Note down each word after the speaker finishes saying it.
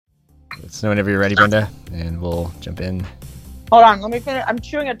Let's know whenever you're ready, Brenda, and we'll jump in. Hold on, let me finish. I'm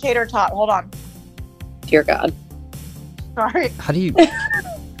chewing a tater tot. Hold on. Dear God. Sorry. How do you...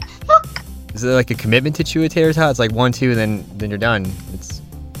 Is it like a commitment to chew a tater tot? It's like 1, 2, and then you're done. It's...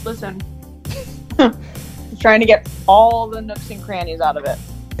 Listen. I'm trying to get all the nooks and crannies out of it.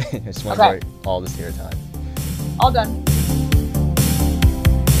 I just want to enjoy all this tater tot. All done.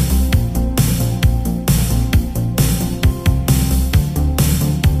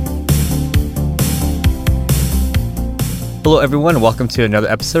 Hello, everyone, and welcome to another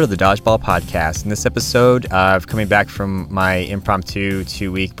episode of the Dodgeball Podcast. In this episode, I'm coming back from my impromptu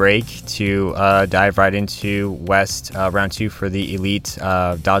 2-week break to dive right into West Round 2 for the Elite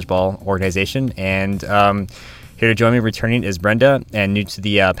Dodgeball organization. And here to join me returning is Brenda, and new to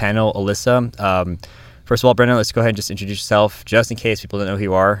the panel, Alyssa. First of all, Brenda, let's go ahead and just introduce yourself, just in case people don't know who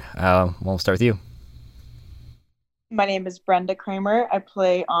you are. We'll start with you. My name is Brenda Kramer. I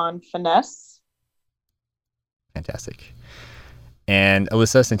play on Finesse. Fantastic. And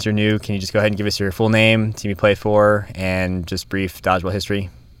Alyssa, since you're new, can you just go ahead and give us your full name, team you play for, and just brief dodgeball history?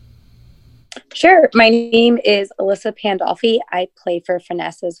 Sure. My name is Alyssa Pandolfi. I play for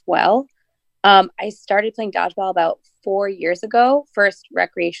Finesse as well. I started playing dodgeball about 4 years ago, first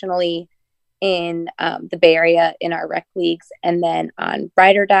recreationally in the Bay Area in our rec leagues, and then on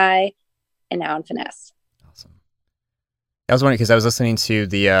Ride or Die, and now on Finesse. I was wondering because I was listening to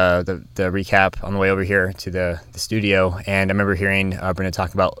the recap on the way over here to the studio, and I remember hearing Brenda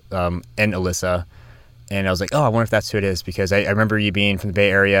talk about and Alyssa, and I was like, oh, I wonder if that's who it is, because I remember you being from the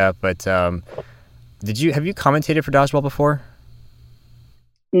Bay Area. But have you commentated for dodgeball before?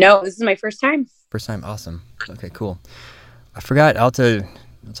 No, this is my first time. First time, awesome. Okay, cool. I forgot. I'll have to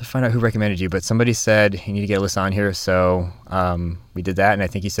find out who recommended you, but somebody said you need to get Alyssa on here, so we did that, and I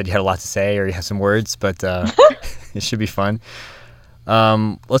think you said you had a lot to say or you have some words, but it should be fun.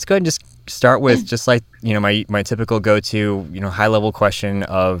 Let's go ahead and just start with just like, my typical go-to, high level question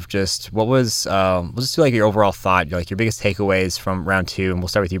of just what was, we'll just do like your overall thought, like your biggest takeaways from round 2, and we'll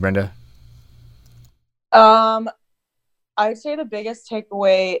start with you, Brenda. I'd say the biggest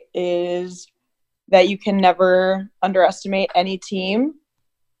takeaway is that you can never underestimate any team,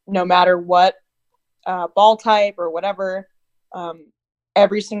 no matter what ball type or whatever.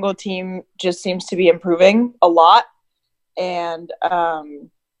 Every single team just seems to be improving a lot. And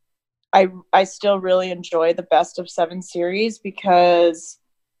I still really enjoy the best of 7 series because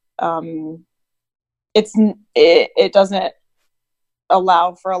it doesn't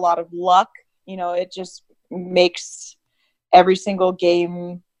allow for a lot of luck. It just makes every single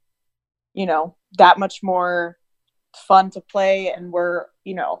game, that much more fun to play, and we're,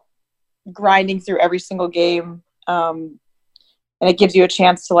 grinding through every single game. And it gives you a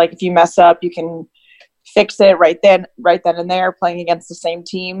chance to, like, if you mess up, you can fix it right then and there, playing against the same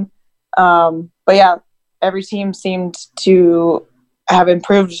team. But yeah, every team seemed to have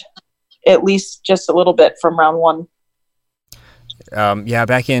improved at least just a little bit from round 1. Yeah,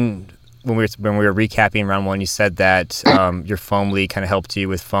 back in when we were recapping round 1, you said that your foam league kind of helped you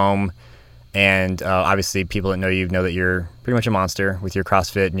with foam, and obviously people that know you know that you're pretty much a monster with your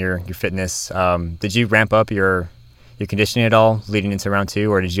CrossFit and your fitness. Did you ramp up your conditioning at all leading into round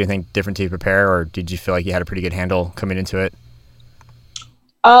 2, or did you do anything different to prepare, or did you feel like you had a pretty good handle coming into it?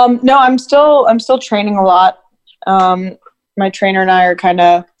 No, I'm still training a lot. My trainer and I are kind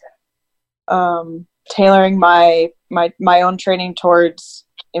of tailoring my own training towards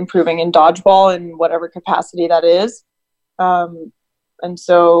improving in dodgeball in whatever capacity that is. And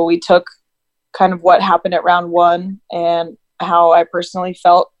so we took kind of what happened at round 1 and how I personally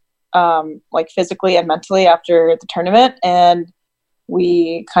felt like physically and mentally after the tournament, and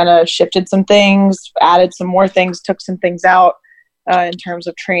we kind of shifted some things, added some more things, took some things out in terms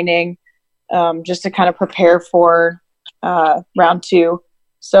of training, just to kind of prepare for round 2.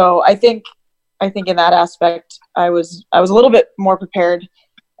 So I think in that aspect I was a little bit more prepared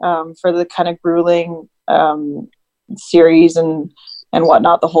for the kind of grueling series and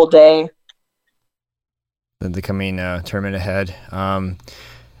whatnot the whole day. The coming tournament ahead.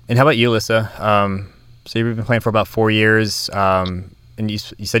 And how about you, Alyssa? So you've been playing for about 4 years, and you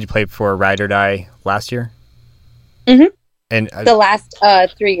said you played for Ride or Die last year? Mm-hmm. And the last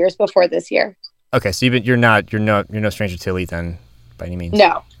 3 years before this year. Okay, so you're no stranger to Elite then, by any means.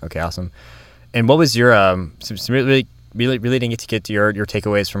 No. Okay, awesome. And what was your really didn't get to your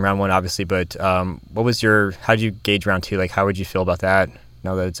takeaways from round 1, obviously, but what was how did you gauge round 2? Like, how would you feel about that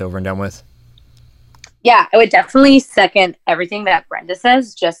now that it's over and done with? Yeah, I would definitely second everything that Brenda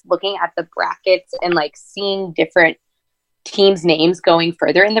says. Just looking at the brackets and like seeing different teams' names going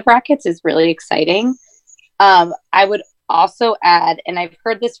further in the brackets is really exciting. I would also add, and I've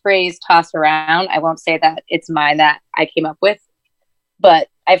heard this phrase tossed around. I won't say that it's mine that I came up with, but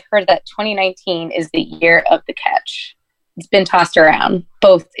I've heard that 2019 is the year of the catch. It's been tossed around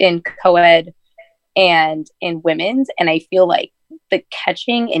both in co-ed and in women's. And I feel like the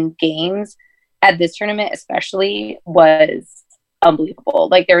catching in games at this tournament especially was unbelievable.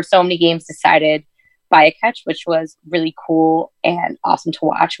 Like there were so many games decided by a catch, which was really cool and awesome to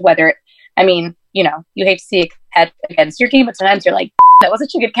watch. I mean, you know, you hate to see a catch against your team, but sometimes you're like, that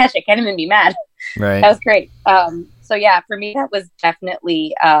wasn't a good catch. I can't even be mad. Right. That was great. So yeah, for me, that was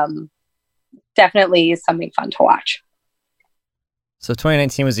definitely something fun to watch. So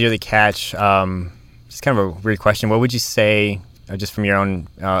 2019 was the year of the catch. Just kind of a weird question. What would you say, just from your own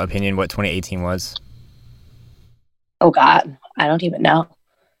opinion, what 2018 was? Oh God, I don't even know.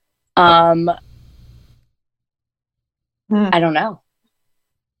 I don't know.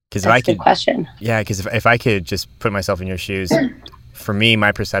 Because that's a good question. Yeah, because if I could just put myself in your shoes, for me,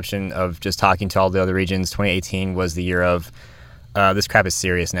 my perception of just talking to all the other regions, 2018 was the year of this crap is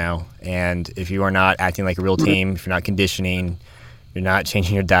serious now. And if you are not acting like a real team, if you're not conditioning, you're not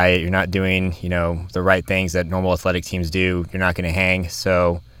changing your diet, you're not doing, you know, the right things that normal athletic teams do, you're not going to hang.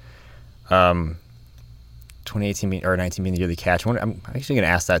 So 2018 or 19 being the year of the catch, I'm actually going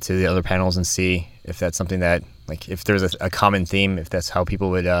to ask that to the other panels and see if that's something that, like, if there's a common theme, if that's how people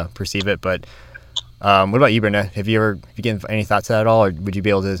would perceive it. But what about you, Brenda? Have you given any thoughts to that at all, or would you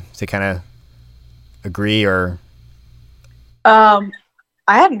be able to kind of agree? Or I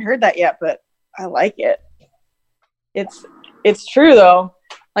hadn't heard that yet, but I like it. It's true though.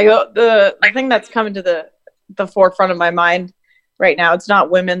 Like the thing that's coming to the forefront of my mind right now, it's not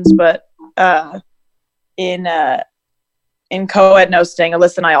women's, but in co-ed no-sting,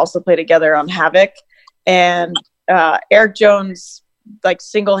 Alyssa and I also play together on Havoc, and Eric Jones like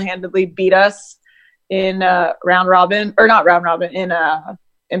single-handedly beat us in round robin, or not round robin, in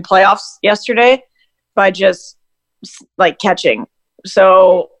playoffs yesterday by just like catching.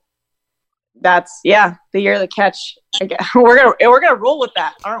 So that's the year of the catch. We're gonna roll with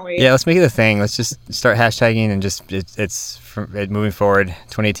that, aren't we? Yeah, let's make it a thing. Let's just start hashtagging and just it's from moving forward.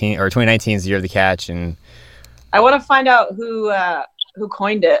 2018 or 2019 is the year of the catch, and I want to find out who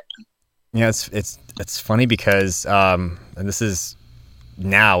coined it. Yeah, it's funny because and this is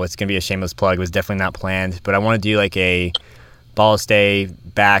now it's gonna be a shameless plug. It was definitely not planned, but I want to do like a Ball Stay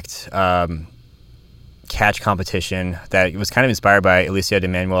backed catch competition that was kind of inspired by Alicia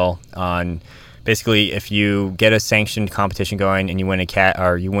DeManuel on basically if you get a sanctioned competition going and you win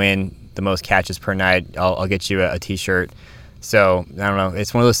you win the most catches per night, I'll get you a t-shirt. So I don't know,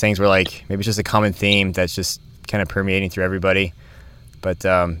 it's one of those things where like maybe it's just a common theme that's just kind of permeating through everybody, but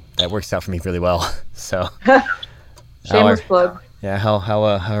that works out for me really well. So shameless plug. Yeah, how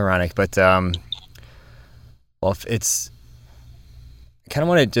ironic. But well, if it's kind of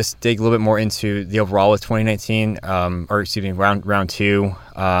want to just dig a little bit more into the overall with 2019, or excuse me, round two,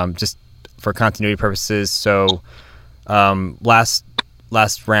 just for continuity purposes. So last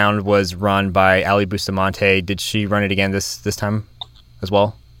round was run by Ali Bustamante. Did she run it again this time as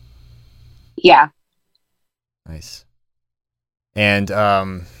well? Yeah. Nice. And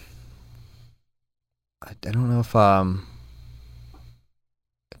I don't know if I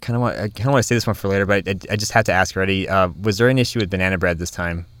kind of want to say this one for later, but I just have to ask already. Was there an issue with banana bread this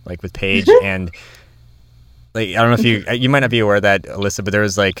time, like with Paige? And like I don't know if you might not be aware of that, Alyssa, but there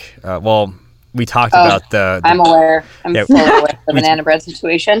was like we talked about the I'm aware. I'm fully aware of the banana bread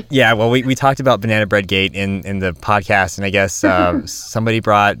situation. Yeah, well, we talked about banana bread gate in the podcast, and I guess somebody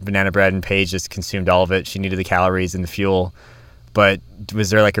brought banana bread and Paige just consumed all of it. She needed the calories and the fuel. But was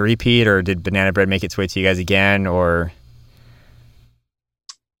there like a repeat, or did banana bread make its way to you guys again, or?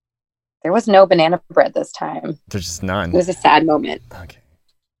 There was no banana bread this time. There's just none. It was a sad moment. Okay.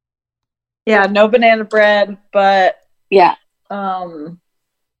 Yeah, no banana bread, but yeah,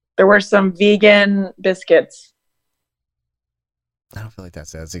 there were some vegan biscuits. I don't feel like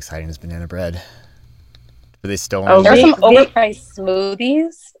that's as exciting as banana bread. Were they still? Oh, there were some overpriced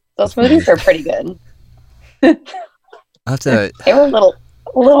smoothies. Those smoothies are pretty good. I'll have to. They were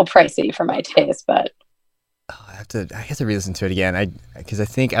a little pricey for my taste, but. I have to re-listen to it again. Because I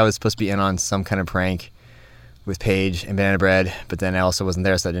think I was supposed to be in on some kind of prank with Paige and banana bread, but then I also wasn't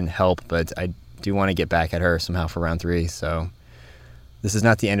there, so that didn't help. But I do want to get back at her somehow for round 3. So this is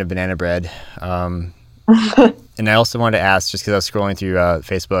not the end of banana bread. And I also wanted to ask, just because I was scrolling through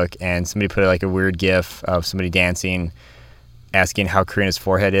Facebook and somebody put like a weird GIF of somebody dancing, asking how Karina's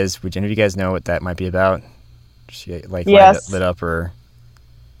forehead is. Would any of you guys know what that might be about? She like lit up or?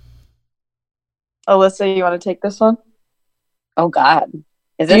 Alyssa, you want to take this one? Oh God,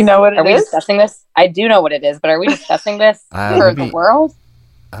 Do you know what it is? Are we is? discussing this? I do know what it is, but are we discussing this for the world?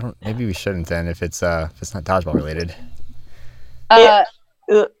 I don't. Maybe we shouldn't then if it's not dodgeball related. I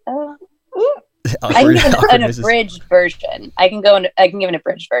can give an abridged version. I can give an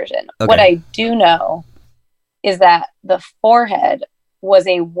abridged version. Okay. What I do know is that the forehead was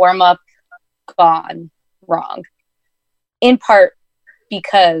a warm-up gone wrong. In part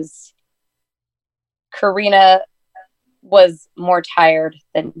because Karina was more tired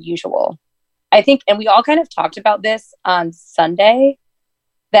than usual. I think, and we all kind of talked about this on Sunday,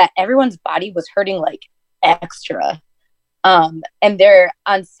 that everyone's body was hurting like extra. And there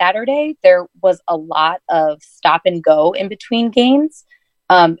on Saturday, there was a lot of stop and go in between games,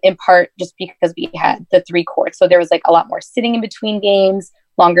 in part just because we had the 3 courts. So there was like a lot more sitting in between games,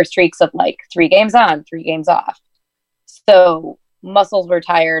 longer streaks of like 3 games on, 3 games off. So muscles were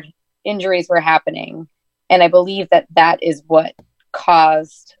tired, injuries were happening. And I believe that is what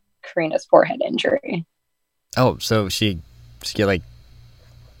caused Karina's forehead injury. Oh, so she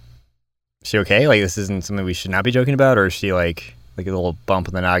okay? Like, this isn't something we should not be joking about? Or is she like a little bump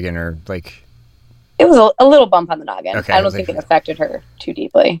on the noggin, or like... It was a little bump on the noggin. Okay, I don't think it affected her too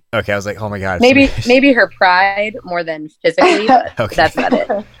deeply. Okay, I was like, oh my God. Maybe her pride more than physically, but okay. That's about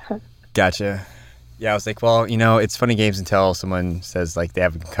it. Gotcha. Yeah, I was like, well, it's funny games until someone says like they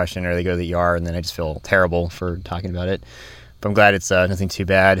have a concussion or they go to the ER, and then I just feel terrible for talking about it. But I'm glad it's nothing too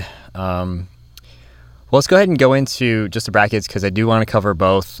bad. Well, let's go ahead and go into just the brackets, because I do want to cover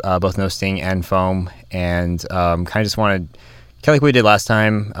both no sting and foam, and kind of just want to, kind of like we did last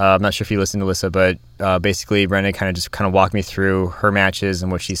time. I'm not sure if you listened to Alyssa, but basically Brenda kind of walked me through her matches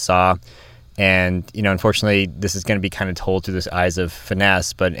and what she saw. And, unfortunately, this is going to be kind of told through the eyes of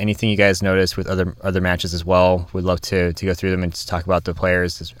Finesse, but anything you guys notice with other matches as well, we'd love to go through them and just talk about the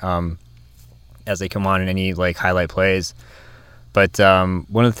players as they come on in any like highlight plays. But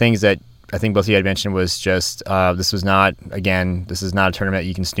one of the things that I think both of you had mentioned was just this is not a tournament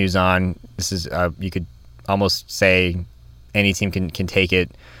you can snooze on. This is you could almost say any team can take it.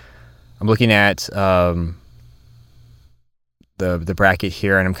 I'm looking at the bracket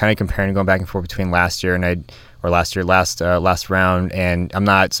here, and I'm kind of comparing, going back and forth between last round, and I'm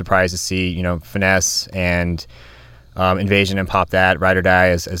not surprised to see Finesse and Invasion and Pop That, Ride or Die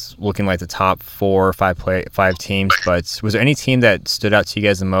as looking like the top 4 or 5 teams. But was there any team that stood out to you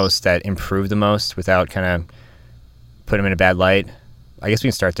guys the most, that improved the most without kind of putting them in a bad light? I guess we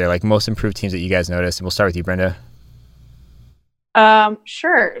can start there, like most improved teams that you guys noticed, and we'll start with you, Brenda.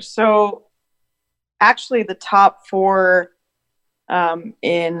 Sure. So actually the top 4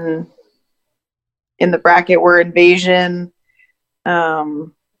 in the bracket were Invasion,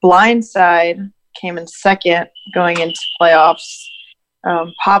 Blindside came in second going into playoffs.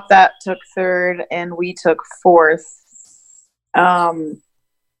 Pop That took third, and we took fourth. And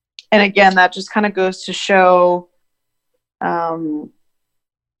again, that just kind of goes to show how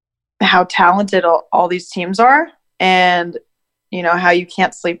talented all these teams are, and how you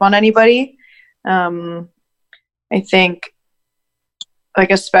can't sleep on anybody. I think,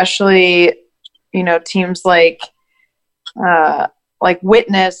 like, especially teams like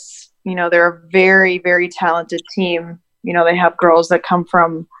Witness, they're a very, very talented team. They have girls that come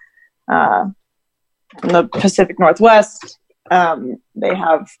from the Pacific Northwest. They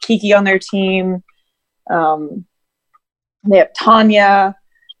have Kiki on their team. They have Tanya.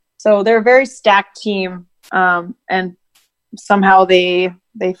 So they're a very stacked team. And somehow they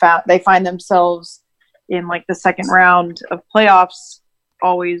find themselves in like the second round of playoffs,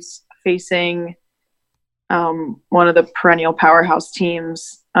 always facing one of the perennial powerhouse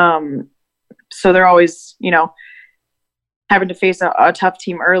teams. So they're always, having to face a tough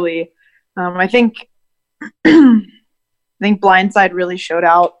team early. I think Blindside really showed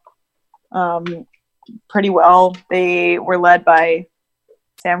out pretty well. They were led by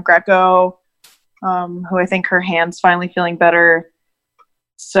Sam Greco, who I think her hand's finally feeling better.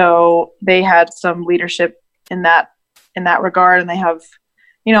 So they had some leadership in that regard, and they have,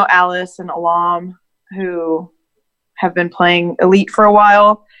 Alice and Alam, who have been playing Elite for a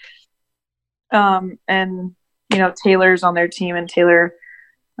while. And, Taylor's on their team, and Taylor,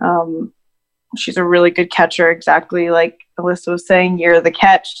 she's a really good catcher, exactly like Alyssa was saying, year of the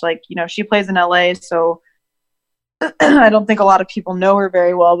catch. Like, she plays in LA, so I don't think a lot of people know her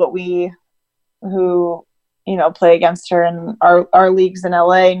very well, but we who, play against her in our leagues in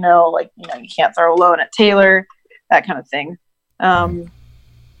LA know, like, you can't throw a loan at Taylor, that kind of thing.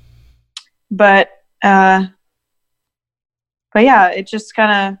 But yeah, it just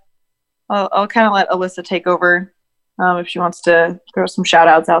kind of, I'll kind of let Alyssa take over if she wants to throw some shout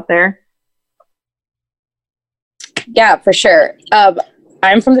outs out there. Yeah, for sure.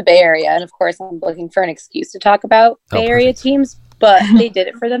 I'm from the Bay Area, and of course, I'm looking for an excuse to talk about Bay Area teams, but they did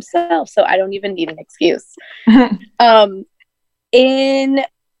it for themselves, so I don't even need an excuse.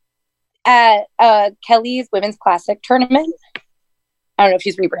 At Kelly's Women's Classic tournament, I don't know if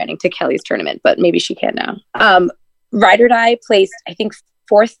she's rebranding to Kelly's tournament, but maybe she can now. Ride or Die placed, I think,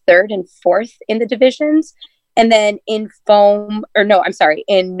 4th, 3rd, and 4th in the divisions. And then in Nosting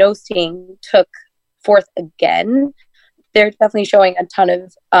took 4th again. They're definitely showing a ton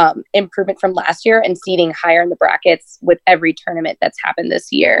of improvement from last year and seeding higher in the brackets with every tournament that's happened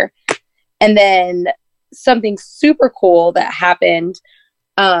this year. And then something super cool that happened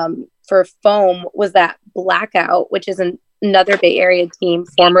for Foam was that Blackout, which is another Bay Area team,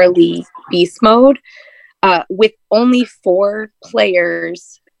 formerly Beast Mode, with only 4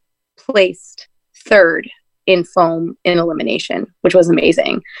 players placed 3rd in Foam in elimination, which was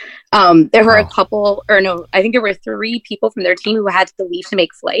amazing. There were I think there were 3 people from their team who had to leave to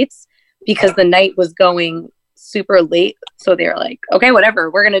make flights because the night was going super late. So they were like, okay, whatever,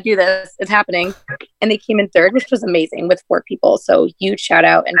 we're going to do this. It's happening. And they came in 3rd, which was amazing with 4 people. So huge shout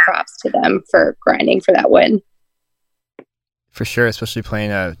out and props to them for grinding for that win. For sure, especially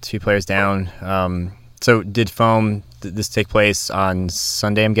playing 2 players down. So did Foam, this take place on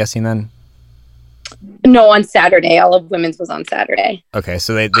Sunday, I'm guessing then? No, on Saturday. All of women's was on Saturday. Okay,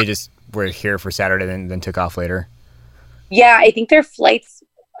 so they just were here for Saturday, then took off later. Yeah, I think their flights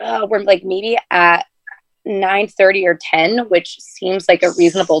were like maybe at 9:30 or 10, which seems like a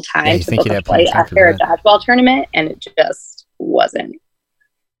reasonable time to book a flight after a dodgeball tournament, and it just wasn't.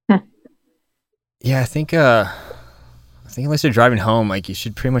 Yeah, I think unless you're driving home, like you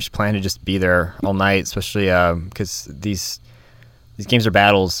should pretty much plan to just be there all night, especially because these games are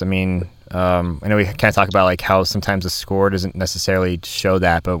battles. I mean, I know we kind of talk about like how sometimes the score doesn't necessarily show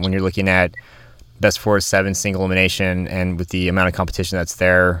that, but when you're looking at best 4-7 single elimination and with the amount of competition that's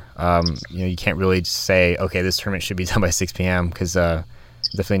there, you can't really just say, okay, this tournament should be done by 6 p.m. because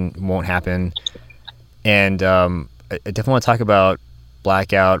definitely won't happen. And I definitely want to talk about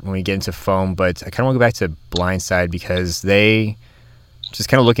Blackout when we get into Foam, but I kind of want to go back to Blindside because they, just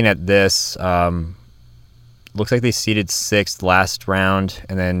kind of looking at this, looks like they seeded 6th last round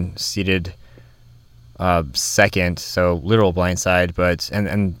and then seeded 2nd, so literal blindside. But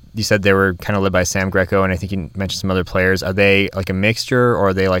and you said they were kind of led by Sam Greco, and I think you mentioned some other players. Are they like a mixture, or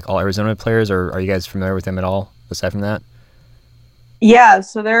are they like all Arizona players, or are you guys familiar with them at all aside from that? Yeah,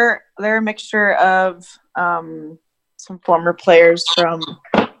 so they're a mixture of some former players from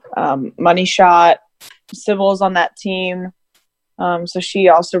Money Shot. Sybil's on that team, so she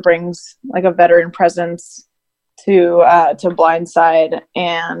also brings like a veteran presence to Blindside,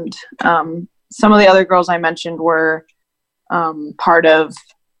 and some of the other girls I mentioned were part of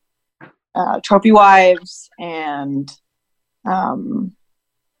Trophy Wives, and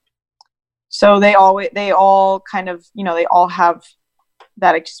so they all kind of, they all have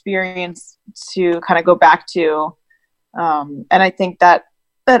that experience to kind of go back to, and I think that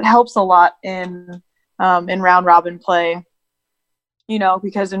helps a lot in round robin play,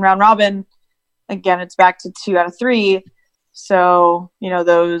 because in round robin, again, it's back to 2 out of 3. So,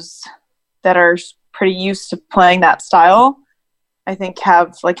 those that are pretty used to playing that style, I think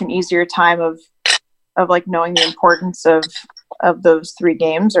have like an easier time of like knowing the importance of those 3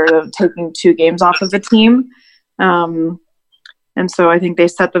 games, or of taking 2 games off of a team. And so I think they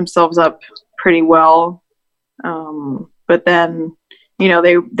set themselves up pretty well. But then,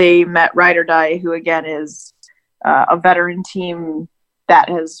 they met Ride or Die, who again is a veteran team that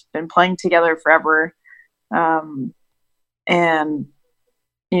has been playing together forever. And,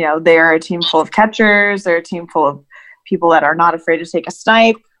 they're a team full of catchers. They're a team full of people that are not afraid to take a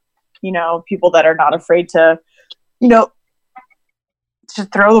snipe, people that are not afraid to, to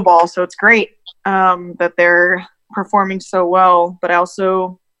throw the ball. So it's great that they're performing so well. But I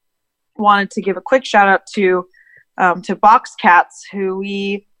also wanted to give a quick shout out to Box Cats, who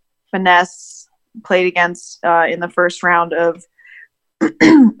we Finesse played against in the first round of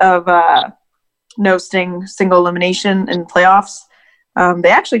no sting single elimination in playoffs. They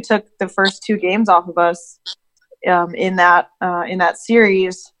actually took the first 2 games off of us in that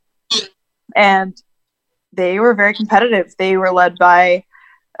series, and they were very competitive. They were led by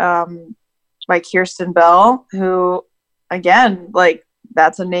Kirsten Bell, who, again, like,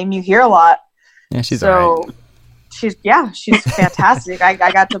 that's a name you hear a lot. Yeah, she's all right. She's fantastic.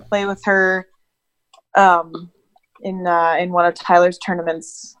 I got to play with her in one of Tyler's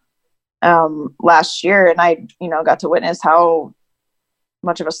tournaments last year, and I got to witness how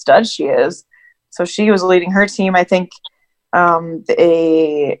much of a stud she is. So she was leading her team. I think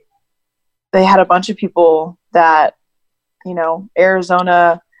they had a bunch of people that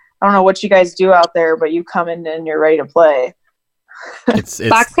Arizona, I don't know what you guys do out there, but you come in and you're ready to play. It's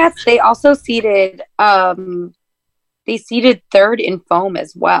Boxcats, they also seeded third in foam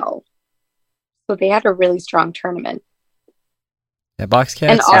as well. So they had a really strong tournament. Yeah, Boxcats.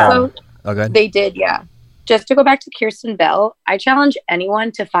 And also, go ahead. They did, yeah. Just to go back to Kirsten Bell, I challenge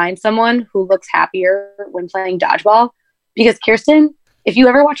anyone to find someone who looks happier when playing dodgeball. Because Kirsten, if you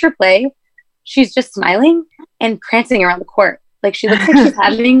ever watch her play, she's just smiling and prancing around the court. Like, she looks like she's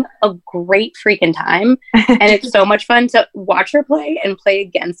having a great freaking time. And it's so much fun to watch her play and play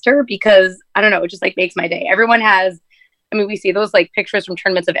against her because, I don't know, it just like makes my day. Everyone has, we see those like pictures from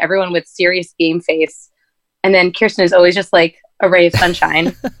tournaments of everyone with serious game face. And then Kirsten is always just like a ray of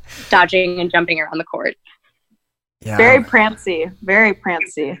sunshine, dodging and jumping around the court. Yeah. Very prancy. Very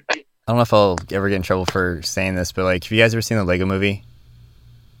prancy. I don't know if I'll ever get in trouble for saying this, but like, have you guys ever seen the Lego movie?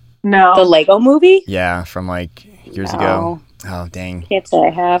 No. The Lego movie? Yeah, from like years ago. Oh, dang. Can't say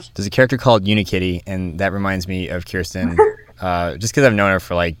I have. There's a character called Unikitty, and that reminds me of Kirsten, just because I've known her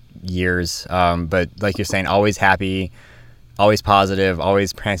for like years. But like you're saying, always happy, always positive,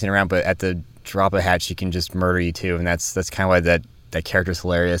 always prancing around, but at the drop of a hat, she can just murder you too, and that's kind of why that character's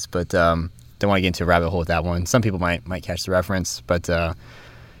hilarious. But don't want to get into a rabbit hole with that one. Some people might catch the reference, but yeah,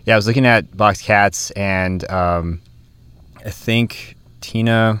 I was looking at Boxcats, and I think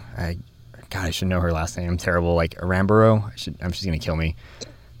Tina, God, I should know her last name. I'm terrible. Like Aramburo. She's gonna kill me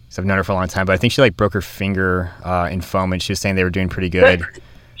because I've known her for a long time. But I think she like broke her finger in foam, and she was saying they were doing pretty good.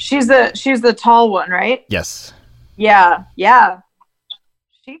 She's the tall one, right? Yes. Yeah.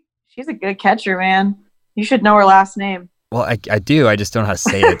 She's a good catcher, man. You should know her last name. Well, I do. I just don't know how to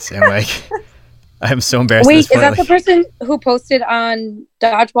say it, and like I'm so embarrassed. Wait, at this point. Is that the person who posted on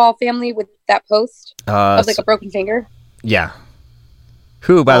Dodgeball Family with that post of like a broken finger? Yeah.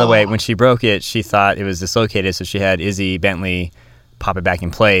 Who, by the way, when she broke it, she thought it was dislocated, so she had Izzy Bentley pop it back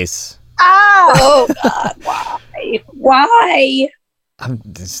in place. Oh, God. Why?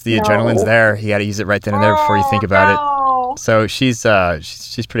 The adrenaline's there. You got to use it right then and there before you think about it. So she's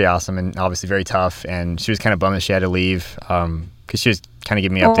pretty awesome and obviously very tough. And she was kind of bummed that she had to leave because she was kind of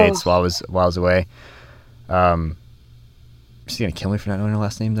giving me updates while I was away. She's gonna kill me for not knowing her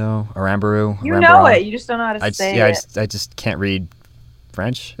last name though. Aramburu. You know it. You just don't know how to say it. I just can't read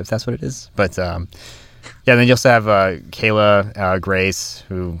French, if that's what it is. But yeah, then you also have Kayla Grace,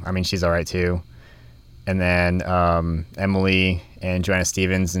 who she's all right too, and then Emily and Joanna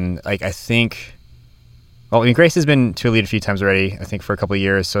Stevens, and like I think, Grace has been to Elite a few times already. I think for a couple of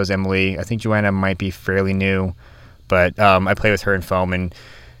years. So is Emily. I think Joanna might be fairly new, but I play with her in foam, and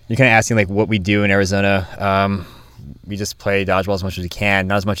you're kind of asking like what we do in Arizona. We just play dodgeball as much as we can,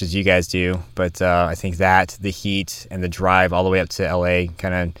 not as much as you guys do, but I think that the heat and the drive all the way up to LA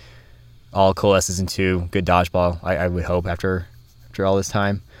kind of all coalesces into good dodgeball, I would hope, after all this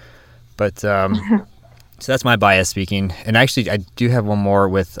time. But so that's my bias speaking. And actually, I do have one more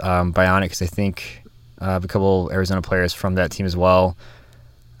with Bionic, because I think I have a couple Arizona players from that team as well.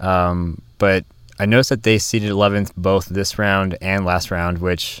 But I noticed that they seeded 11th both this round and last round,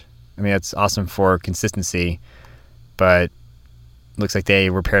 which, that's awesome for consistency. But looks like they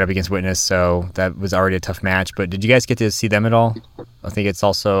were paired up against Witness, so that was already a tough match. But did you guys get to see them at all? I think it's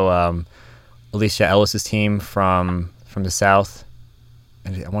also Alicia Ellis's team from the South.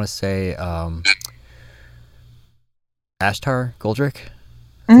 And I want to say Ashtar Goldrick.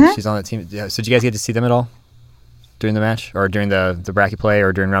 Mm-hmm. She's on that team. Yeah, so did you guys get to see them at all during the match, or during the bracket play,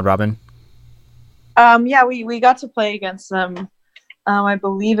 or during round robin? Yeah, we got to play against them. I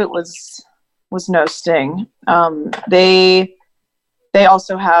believe it was no sting. They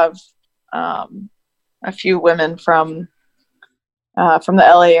also have a few women from the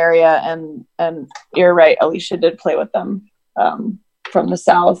LA area, and you're right, Alicia did play with them from the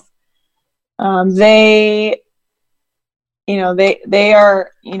South. They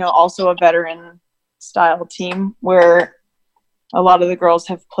are also a veteran style team where a lot of the girls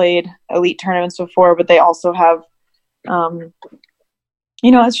have played elite tournaments before, but they also have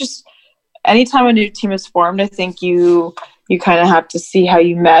it's just anytime a new team is formed, I think you kind of have to see how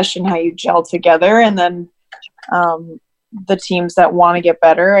you mesh and how you gel together. And then the teams that want to get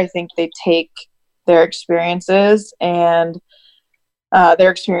better, I think they take their experiences and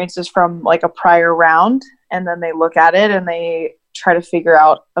their experiences from like a prior round, and then they look at it and they try to figure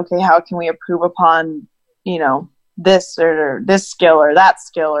out, okay, how can we improve upon, this or this skill or that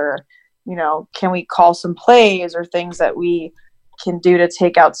skill, or, can we call some plays or things that we can do to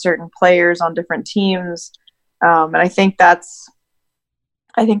take out certain players on different teams. And I think that's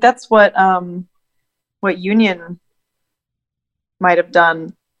what Union might have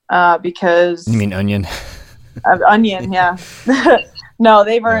done, because you mean Onion? Onion, yeah. No,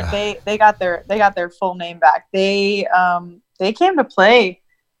 they weren't. They got their full name back. They came to play.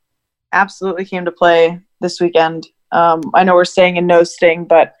 Absolutely came to play this weekend. I know we're staying in No Sting,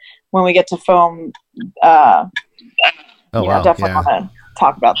 but when we get to Foam, definitely want to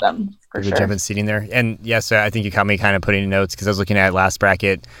talk about them for sure. Jump in seating there, and yes, I think you caught me kind of putting in notes because I was looking at last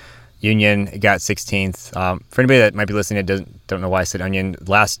bracket. Union got 16th. For anybody that might be listening that don't know why I said Onion,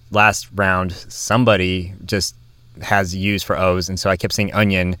 last round somebody just has U's for O's, and so I kept saying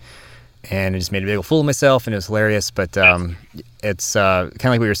Onion, and it just made a big old fool of myself, and it was hilarious. But it's kind of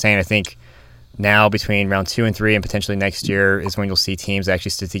like what you were saying. I think now between round 2 and 3 and potentially next year is when you'll see teams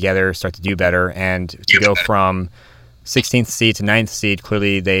actually stick together, start to do better, and to go from 16th seed to 9th seed,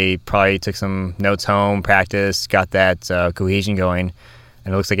 clearly they probably took some notes home, practice, got that cohesion going,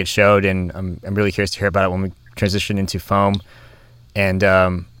 and it looks like it showed, and I'm really curious to hear about it when we transition into Foam. And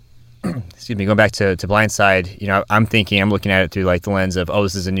excuse me, going back to Blindside, I'm looking at it through like the lens of,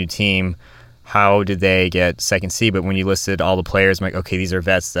 this is a new team. How did they get second seed? But when you listed all the players, I'm like, okay, these are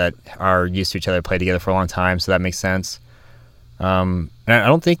vets that are used to each other, played together for a long time, so that makes sense. And I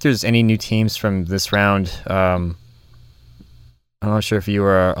don't think there's any new teams from this round. I'm not sure if you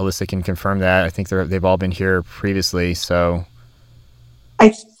or Alyssa can confirm that. I think they've all been here previously, so. I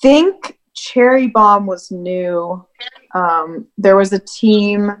think Cherry Bomb was new. There was a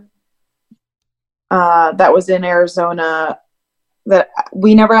team that was in Arizona that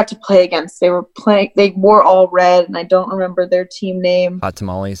we never had to play against. They wore all red, and I don't remember their team name. Hot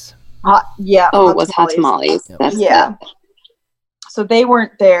Tamales. Yeah. Oh, it was Hot Tamales. Yep. Yeah. So they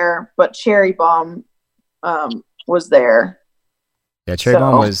weren't there, but Cherry Bomb was there. Yeah, Cherry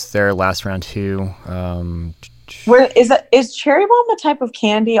Bomb was there last round too. Where is Cherry Bomb a type of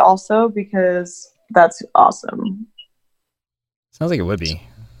candy also? Because that's awesome. Sounds like it would be.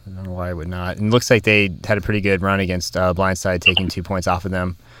 I don't know why it would not. And it looks like they had a pretty good run against Blindside, taking 2 points off of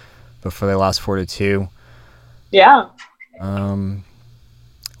them before they lost 4-2. Yeah. Well,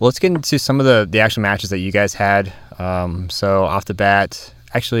 let's get into some of the actual matches that you guys had. So off the bat,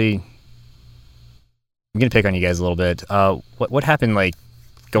 actually, I'm going to pick on you guys a little bit. What happened, like,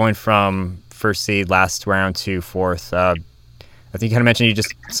 going from first seed last round to fourth? I think you kind of mentioned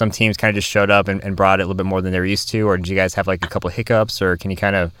some teams kind of just showed up and brought it a little bit more than they were used to, or did you guys have like a couple of hiccups, or can you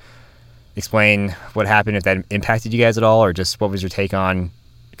kind of explain what happened, if that impacted you guys at all, or just what was your take on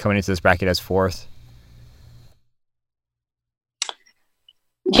coming into this bracket as fourth?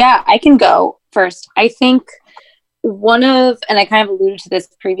 Yeah, I can go first. I think and I kind of alluded to this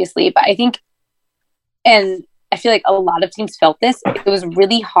previously, but I think, and I feel like a lot of teams felt this. It was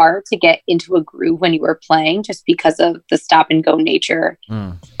really hard to get into a groove when you were playing just because of the stop and go nature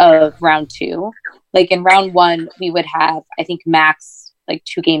of round 2. Like in round 1, we would have, I think, max like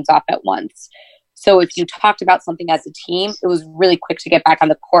 2 games off at once. So if you talked about something as a team, it was really quick to get back on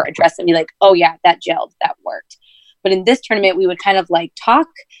the court, address it, and be like, oh yeah, that gelled, that worked. But in this tournament, we would kind of like talk,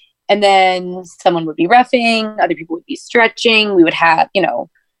 and then someone would be reffing, other people would be stretching. We would have,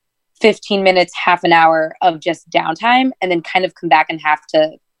 15 minutes, half an hour of just downtime, and then kind of come back and have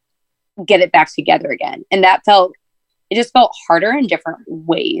to get it back together again. And it just felt harder in different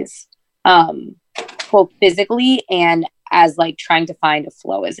ways, both physically and as like trying to find a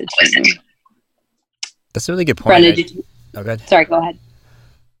flow as a team. That's a really good point. Brenda, good. Sorry, go ahead.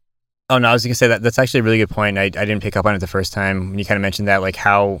 Oh no, I was going to say that's actually a really good point. I didn't pick up on it the first time when you kind of mentioned that, like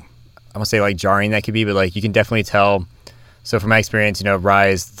how, I won't say like jarring that could be, but like you can definitely tell. So from my experience,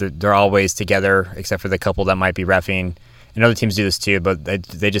 Rise, they're always together except for the couple that might be reffing. And other teams do this too, but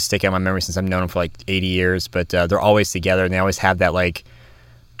they just stick out in my memory since I've known them for like 80 years. But they're always together, and they always have that like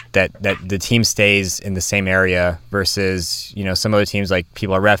that the team stays in the same area versus some other teams, like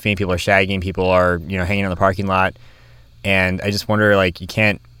people are reffing, people are shagging, people are hanging in the parking lot. And I just wonder, like, you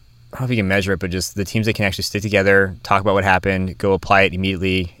can't, I don't know if you can measure it, but just the teams that can actually stick together, talk about what happened, go apply it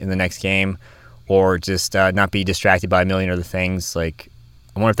immediately in the next game, or just not be distracted by a million other things. Like,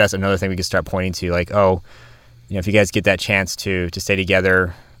 I wonder if that's another thing we could start pointing to, like, if you guys get that chance to stay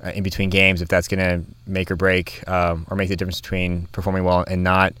together in between games, if that's going to make or break or make the difference between performing well and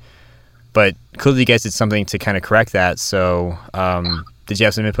not. But clearly you guys did something to kind of correct that. So did you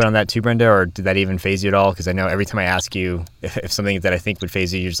have some input on that too, Brenda, or did that even faze you at all? Because I know every time I ask you if something that I think would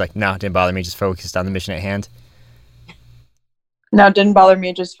faze you, you're just like, no, it didn't bother me, just focused on the mission at hand. No, it didn't bother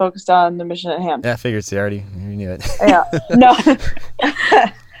me, just focused on the mission at hand. Yeah, I figured, so you already knew it. Yeah. No.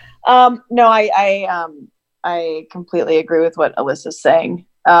 I completely agree with what Alyssa's saying.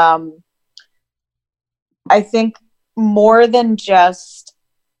 I think more than just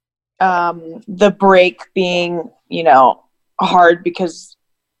the break being, hard because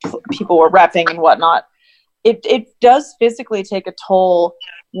people were repping and whatnot. it does physically take a toll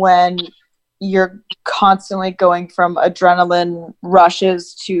when you're constantly going from adrenaline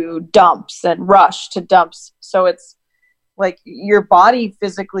rushes to dumps and rush to dumps. So it's like your body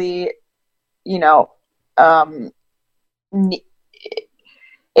physically, you know,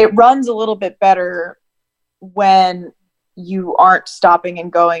 it runs a little bit better when you aren't stopping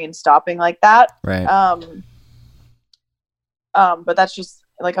and going and stopping like that. Right. But that's just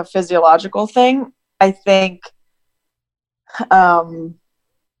like a physiological thing. I think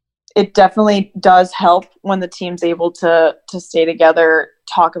it definitely does help when the team's able to stay together,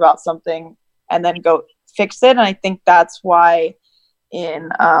 talk about something, and then go fix it. And I think that's why in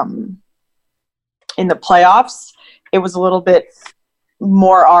the playoffs, it was a little bit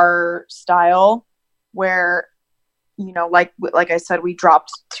more our style, where, you know, like I said, we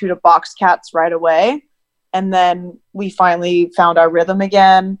dropped 2 to box cats right away, and then we finally found our rhythm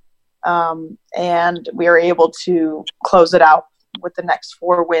again, and we were able to close it out with the next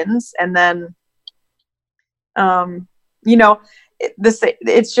 4 wins. And then, you know, it's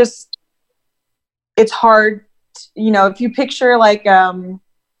hard, you know, if you picture like a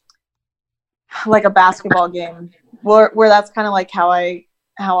basketball game where that's kind of like how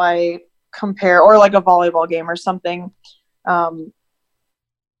I compare, or like a volleyball game or something. You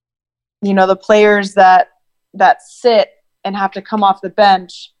know, the players that sit and have to come off the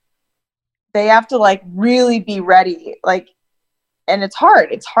bench, they have to like really be ready. Like, and it's hard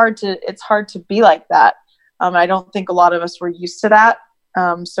to be like that. I don't think a lot of us were used to that.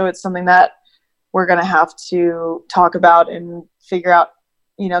 So it's something that we're going to have to talk about and figure out,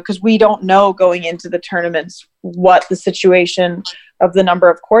 you know, because we don't know going into the tournaments what the situation of the number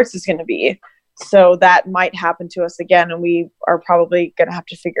of courts is going to be. So that might happen to us again, and we are probably going to have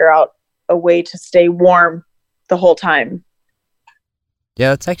to figure out a way to stay warm the whole time.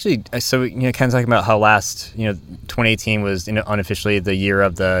 Yeah, it's actually, so, you know, kind of talking about how last, you know, 2018 was, you know, unofficially the year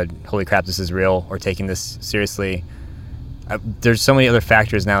of the holy crap, this is real, or taking this seriously. There's so many other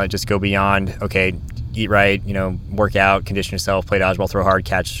factors now that just go beyond, okay, eat right, you know, work out, condition yourself, play dodgeball, throw hard,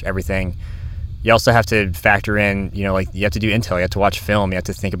 catch everything. You also have to factor in, you know, like you have to do intel, you have to watch film, you have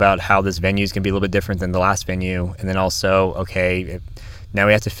to think about how this venue is going to be a little bit different than the last venue. And then also, okay, now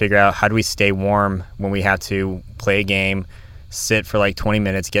we have to figure out how do we stay warm when we have to play a game, sit for like 20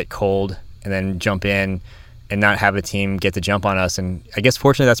 minutes, get cold, and then jump in and not have a team get the jump on us. And I guess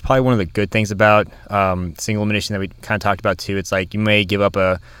fortunately that's probably one of the good things about single elimination that we kind of talked about too. It's like you may give up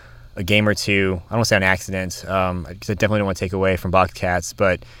a game or two. I don't want to say an accident, because I definitely don't want to take away from box cats,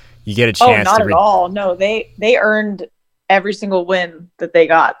 but you get a chance. Oh, not at all. No, they earned every single win that they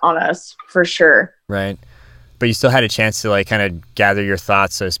got on us, for sure. Right. But you still had a chance to like kind of gather your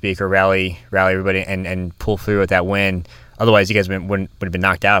thoughts, so to speak, or rally everybody and pull through with that win. Otherwise, you guys would have been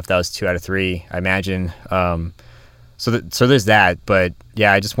knocked out if that was 2 out of 3, I imagine. So there's that. But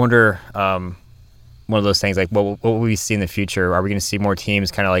yeah, I just wonder, one of those things, like what will we see in the future? Are we going to see more teams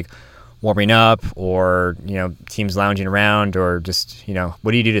kind of like warming up, or, you know, teams lounging around, or just, you know,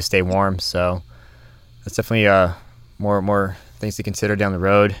 what do you do to stay warm? So that's definitely more things to consider down the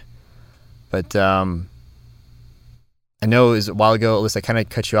road. But I know it was a while ago, Alyssa, I kind of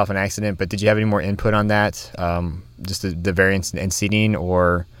cut you off on accident, but did you have any more input on that? Just the variance in seating,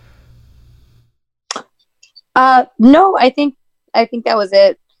 or? No, I think that was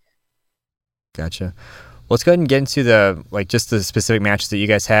it. Gotcha. Well, let's go ahead and get into just the specific matches that you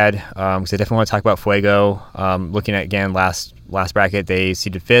guys had. Because I definitely want to talk about Fuego. Looking at, again, last bracket, they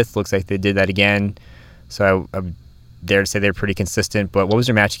seeded 5th. Looks like they did that again. So I would dare to say they're pretty consistent. But what was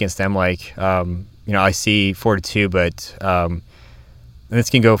their match against them like? You know, I see 4-2, but and this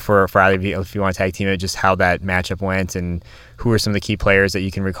can go for either of you if you want to tag team it, just how that matchup went and who are some of the key players that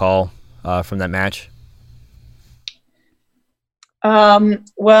you can recall from that match.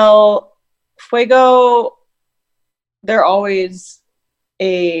 Well, Fuego, they're always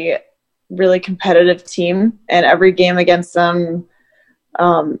a really competitive team, and every game against them,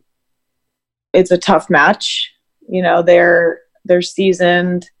 it's a tough match. You know, they're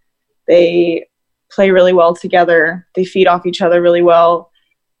seasoned. They play really well together. They feed off each other really well.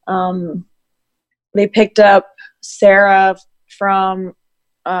 They picked up Sarah from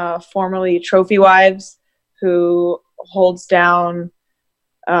formerly Trophy Wives, who holds down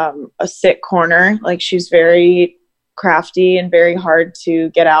a sit corner. Like, she's very crafty and very hard to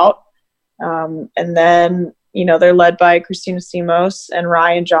get out. And then, you know, they're led by Christina Simos and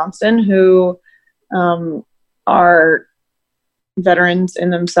Ryan Johnson, who are veterans in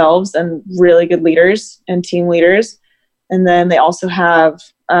themselves and really good leaders and team leaders. And then they also have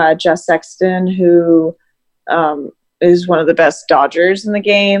Jess Sexton, who is one of the best dodgers in the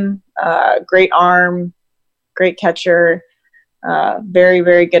game. Great arm, great catcher, very,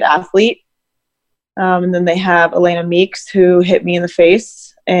 very good athlete. And then they have Elena Meeks, who hit me in the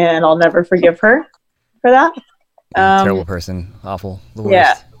face, and I'll never forgive her for that. Terrible person. Awful. The worst.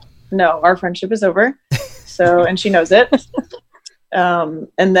 Yeah. No, our friendship is over. So, and she knows it. And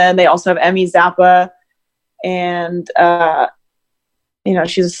then they also have Emmy Zappa, and,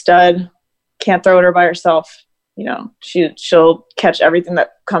 she's a stud. Can't throw it her by herself. She'll catch everything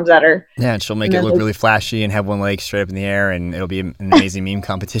that comes at her. Yeah, and she'll make it look really flashy and have one leg straight up in the air, and it'll be an amazing meme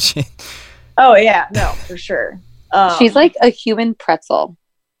competition. Oh, yeah. No, for sure. She's like a human pretzel.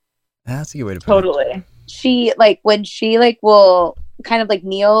 That's a good way to put it. Totally. She, when she, will kind of,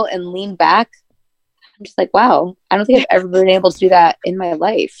 kneel and lean back, I'm just like, wow, I don't think I've ever been able to do that in my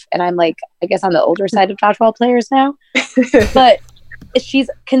life. And I'm I guess on the older side of dodgeball players now. But she's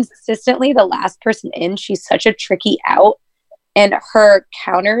consistently the last person in. She's such a tricky out. And her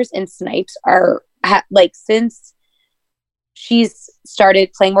counters and snipes are, since she's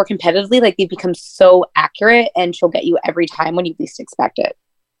started playing more competitively, they've become so accurate, and she'll get you every time when you least expect it.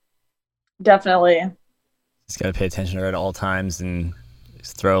 Definitely. Just got to pay attention to her at all times and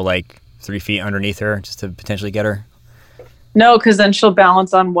just throw 3 feet underneath her just to potentially get her. No, because then she'll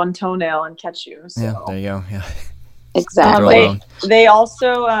balance on one toenail and catch you. So. Yeah, there you go. Yeah, exactly. They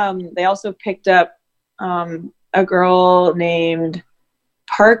also picked up a girl named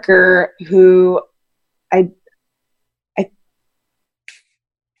Parker, who I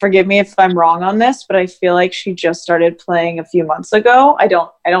forgive me if I'm wrong on this, but I feel like she just started playing a few months ago. I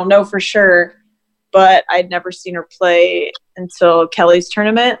don't know for sure, but I'd never seen her play until Kelly's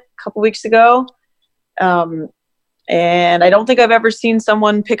tournament a couple weeks ago. And I don't think I've ever seen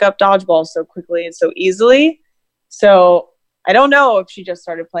someone pick up dodgeball so quickly and so easily. So I don't know if she just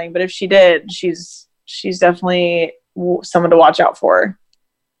started playing, but if she did, she's definitely someone to watch out for.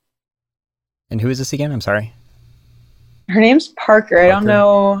 And who is this again? I'm sorry. Her name's Parker. I don't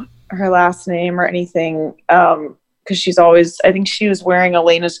know her last name or anything, because she's always, I think she was wearing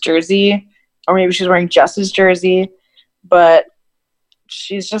Elena's jersey, or maybe she's wearing Jess's jersey, but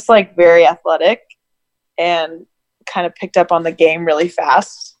she's just very athletic and kind of picked up on the game really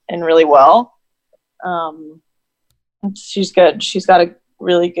fast and really well. She's good. She's got a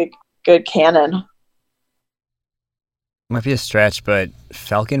really good cannon. Might be a stretch, but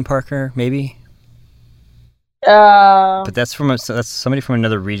Falcon Parker, maybe? But that's somebody from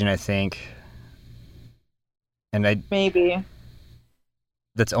another region, I think. And maybe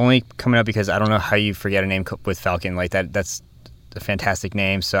that's only coming up because I don't know how you forget a name with Falcon like that. That's a fantastic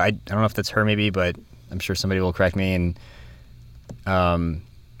name. So I don't know if that's her, maybe, but I'm sure somebody will correct me. And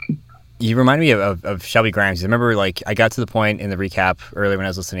you remind me of Shelby Grimes. I remember I got to the point in the recap earlier when I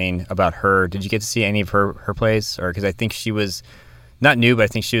was listening about her. Did you get to see any of her plays? Or because I think she was not new, but I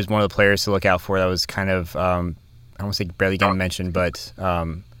think she was one of the players to look out for that was kind of, I don't want to say barely getting mentioned, but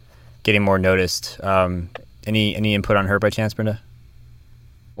getting more noticed. Any input on her by chance, Brenda?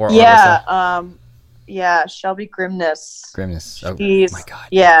 Or Shelby Grimness. Grimness. Oh my God.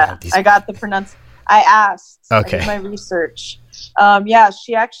 Yeah, I got the pronounce. I asked. Okay. I did my research.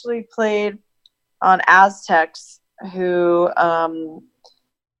 She actually played on Aztecs, who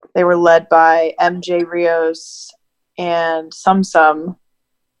they were led by MJ Rios and Sum,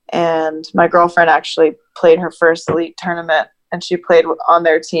 and my girlfriend actually played her first elite tournament, and she played on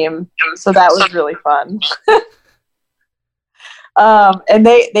their team, so that was really fun. And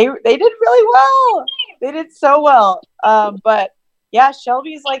they did really well. They did so well. But yeah,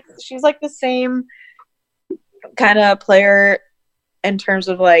 Shelby's she's the same kind of player in terms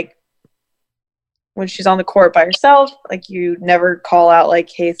of when she's on the court by herself, you never call out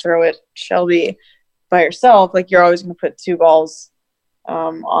hey, throw it Shelby by herself. You're always going to put 2 balls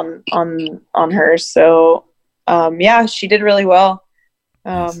on her. So she did really well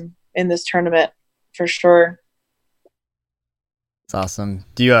in this tournament for sure. It's awesome.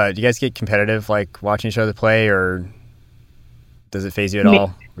 Do you guys get competitive watching each other play, or does it faze you at all?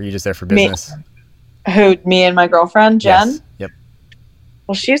 Or are you just there for business? Me and my girlfriend, Jen? Yes. Yep.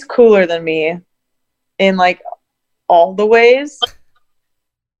 Well, she's cooler than me in all the ways.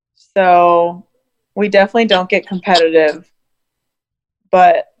 So we definitely don't get competitive,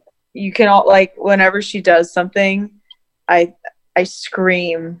 but you can all whenever she does something, I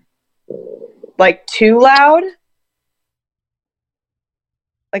scream too loud,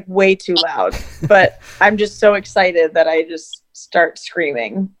 way too loud, but I'm just so excited that I just start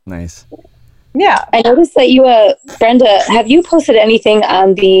screaming. Nice. Yeah. I noticed that you, Brenda, have you posted anything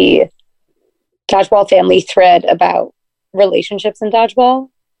on the Dodgeball family thread about relationships in dodgeball,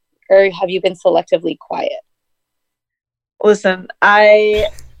 or have you been selectively quiet? Listen, I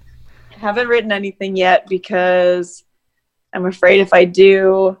haven't written anything yet because I'm afraid if I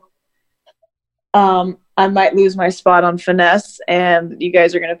do, I might lose my spot on Finesse, and you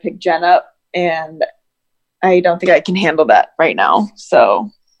guys are going to pick Jen up, and I don't think I can handle that right now. So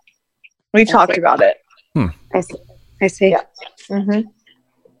we've talked about it. I see. Yeah. Mm-hmm.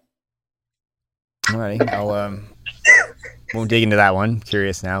 All right. I'll won't dig into that one.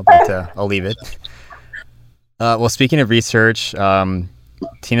 Curious now, but I'll leave it. Well, speaking of research,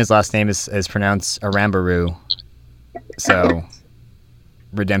 Tina's last name is pronounced Arambaru. So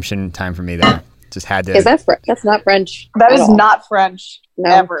redemption time for me there. Just had to. Is that that's not French? That is not French. No.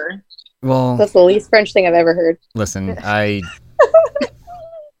 Ever. Well, that's the least French thing I've ever heard. Listen, I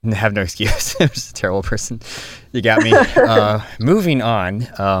have no excuse. I'm just a terrible person. You got me. Moving on.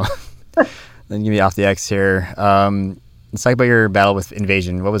 Then get me off the X here. Let's talk about your battle with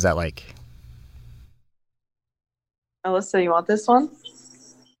Invasion. What was that like? Alyssa, you want this one?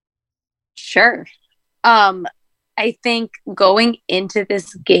 Sure. I think going into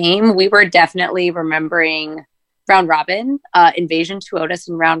this game, we were definitely remembering round robin. Invasion 2-0'd us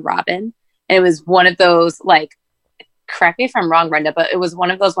in round robin. And it was one of those, like, correct me if I'm wrong, Brenda, but it was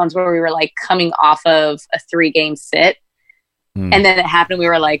one of those ones where we were, like, coming off of a 3-game sit. And then it happened. We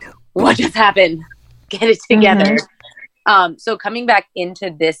were like, what just happened? Get it together. Mm-hmm. So coming back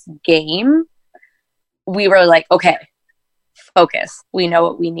into this game, we were like, okay, focus. We know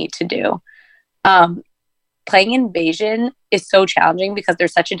what we need to do. Playing Invasion is so challenging because they're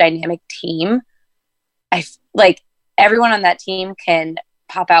such a dynamic team. Like everyone on that team can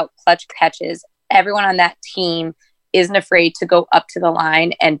pop out clutch catches. Everyone on that team isn't afraid to go up to the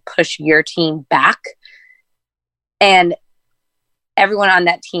line and push your team back. And everyone on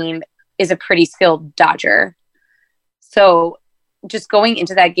that team is a pretty skilled dodger. So just going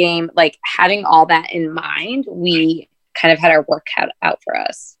into that game, like having all that in mind, we kind of had our work cut out for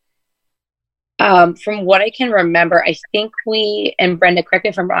us. From what I can remember, I think and Brenda, correct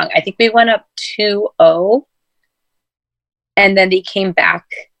me if I'm wrong, I think we went up 2-0 and then they came back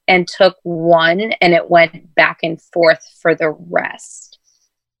and took 1 and it went back and forth for the rest.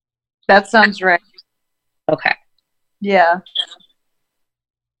 That sounds right. Okay. Yeah.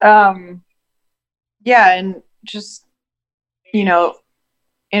 Yeah, and just,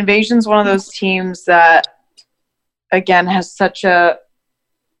 Invasion's one of those teams that, again, has such a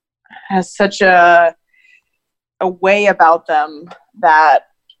way about them that,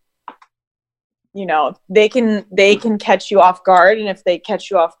 they can catch you off guard, and if they catch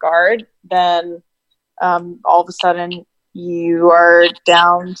you off guard, then all of a sudden you are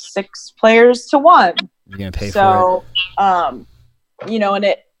down 6 players to 1. You're gonna pay for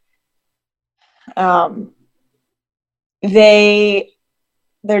it. And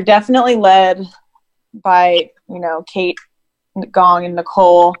they're definitely led by, Kate, Gong, and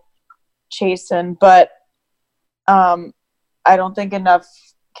Nicole Chasen, but I don't think enough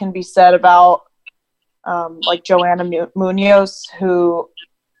can be said about like Joanna Munoz, who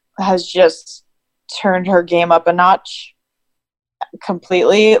has just turned her game up a notch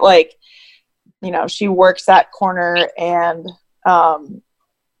completely. Like, she works that corner, and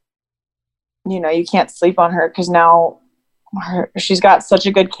you can't sleep on her because now she's got such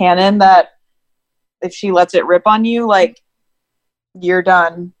a good cannon that if she lets it rip on you, like, you're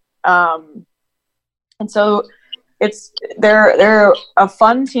done. And so they're a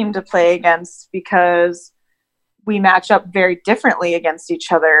fun team to play against because we match up very differently against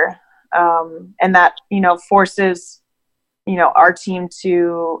each other. And that, forces, our team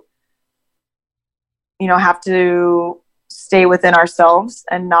to, have to stay within ourselves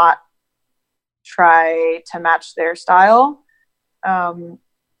and not try to match their style. So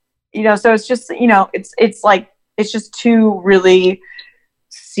it's just, it's just 2 really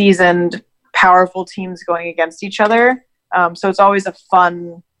seasoned, powerful teams going against each other. So it's always a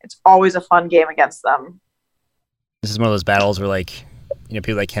fun game against them. This is one of those battles where, like,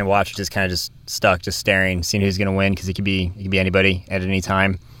 people that can watch just kind of just stuck, just staring, seeing who's going to win, because it could be anybody at any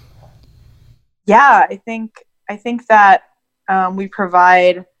time. Yeah, I think that we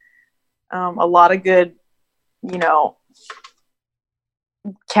provide a lot of good,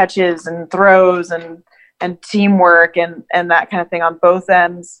 catches and throws and teamwork and that kind of thing on both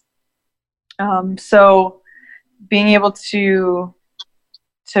ends. So being able to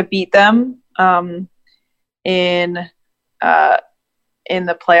beat them in the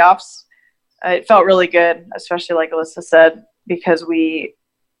playoffs, it felt really good, especially like Alyssa said, because we,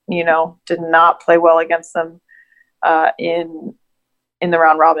 did not play well against them in the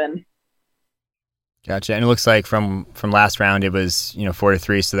round robin. Gotcha. And it looks like from last round it was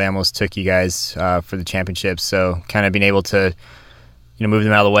 4-3, so they almost took you guys for the championship. So kind of being able to move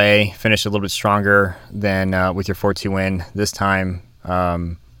them out of the way, finish a little bit stronger than with your 4-2 win this time.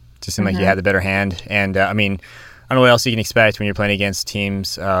 Just seemed like you had the better hand. And I mean, I don't know what else you can expect when you're playing against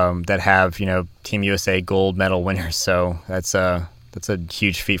teams that have, Team USA gold medal winners. So that's a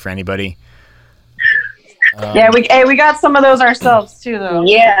huge feat for anybody. We got some of those ourselves too, though.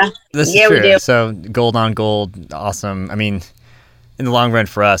 Yeah, this is true. We do. So gold on gold, awesome. I mean, in the long run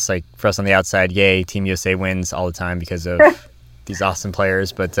for us on the outside, yay, Team USA wins all the time because of these awesome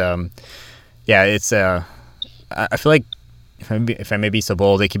players. But it's I feel like if I may be so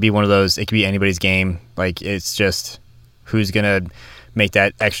bold, it could be one of those. It could be anybody's game. Like, it's just who's gonna make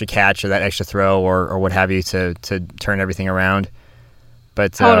that extra catch or that extra throw or what have you to turn everything around.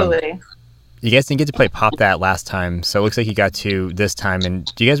 But totally. You guys didn't get to play Pop That last time, so it looks like you got to this time. And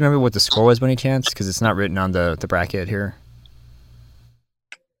do you guys remember what the score was by any chance? Because it's not written on the bracket here.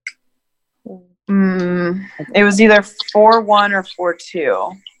 It was either 4-1 or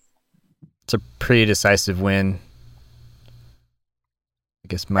 4-2. It's a pretty decisive win. I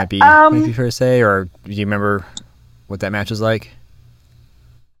guess might be fair to say, or do you remember what that match was like?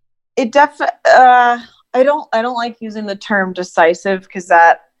 It I don't like using the term decisive because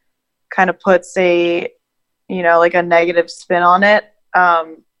that kind of puts a a negative spin on it,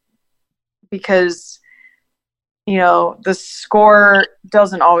 because the score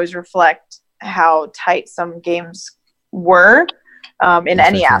doesn't always reflect how tight some games were in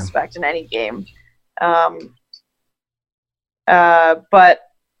any aspect in any game. But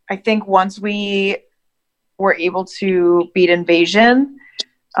I think once we were able to beat Invasion,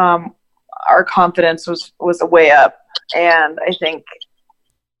 our confidence was way up, and I think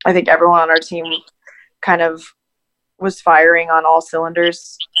everyone on our team kind of was firing on all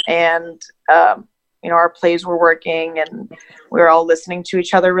cylinders, and our plays were working, and we were all listening to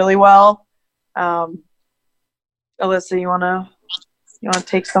each other really well. Alyssa, you wanna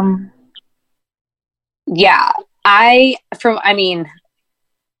take some? Yeah, a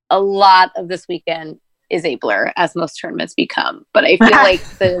lot of this weekend is a blur, as most tournaments become. But I feel like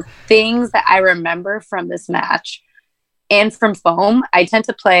the things that I remember from this match and from foam, I tend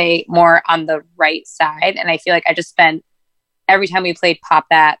to play more on the right side. And I feel like I just spent every time we played Pop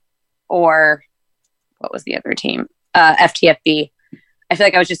That, or what was the other team? FTFB. I feel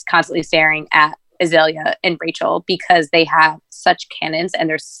like I was just constantly staring at Azalea and Rachel because they have such cannons and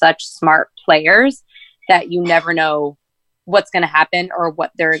they're such smart players that you never know what's going to happen or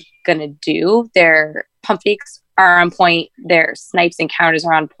what they're going to do. Their pump fakes are on point. Their snipes and counters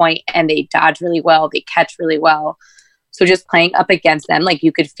are on point, and they dodge really well. They catch really well. So just playing up against them, like,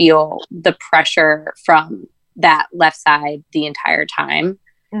 you could feel the pressure from that left side the entire time.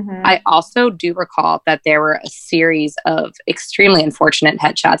 Mm-hmm. I also do recall that there were a series of extremely unfortunate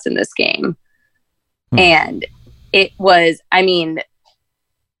headshots in this game. And it was,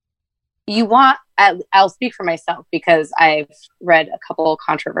 I'll speak for myself because I've read a couple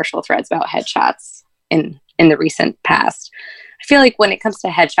controversial threads about headshots in the recent past. I feel like when it comes to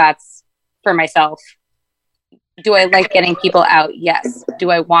headshots for myself, do I like getting people out? Yes. Do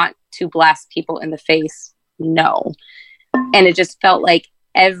I want to blast people in the face? No. And it just felt like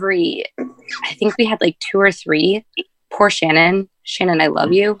I think we had like 2 or 3. Poor Shannon, I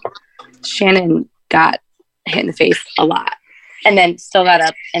love you. Shannon got hit in the face a lot. And then still got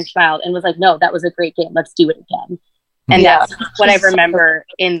up and smiled and was like, no, that was a great game. Let's do it again. And that's what I remember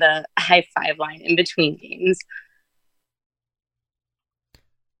in the high five line in between games.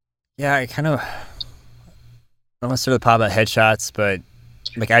 Yeah, I don't want to sort of pop about headshots, but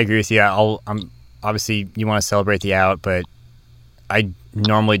like, I agree with you. I'm obviously, you want to celebrate the out, but I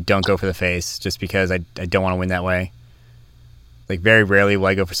normally don't go for the face just because I don't want to win that way. Like, very rarely will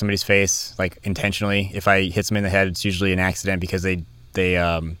I go for somebody's face, like, intentionally. If I hit somebody in the head, it's usually an accident because they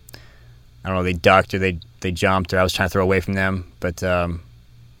I don't know, they ducked or they jumped, or I was trying to throw away from them. But I don't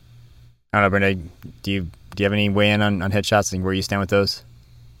know, Brenda, do you have any weigh in on headshots and where you stand with those?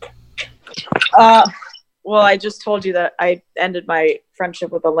 Well, I just told you that I ended my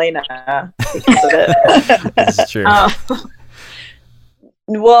friendship with Elena because of it. This is true.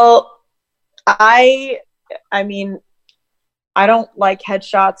 Well, I don't like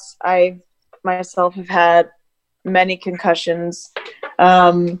headshots. I myself have had many concussions.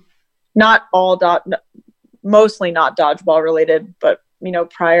 Not all mostly not dodgeball related, but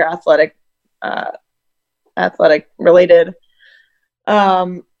prior athletic related.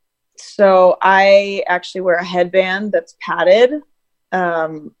 So I actually wear a headband that's padded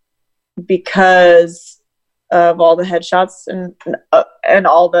because of all the headshots and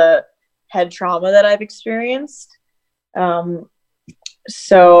all the head trauma that I've experienced.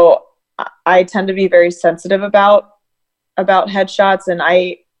 So I tend to be very sensitive about about headshots, and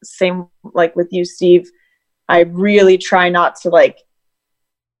I, same like with you, Steve, I really try not to like,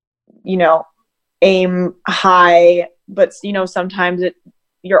 you know, aim high, but you know, sometimes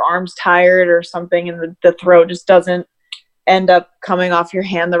your arm's tired or something, and the throw just doesn't end up coming off your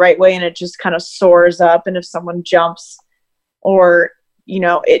hand the right way, and it just kind of soars up. And if someone jumps, or you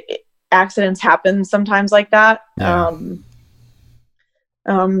know, accidents happen sometimes like that. Yeah.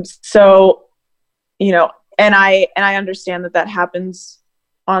 So you know, and I understand that happens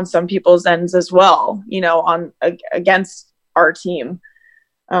on some people's ends as well, you know, on against our team.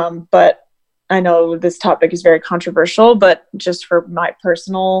 But I know this topic is very controversial, but just for my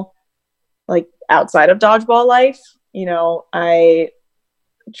personal, like outside of dodgeball life, you know, I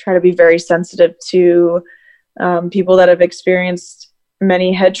try to be very sensitive to people that have experienced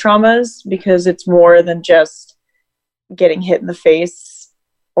many head traumas, because it's more than just getting hit in the face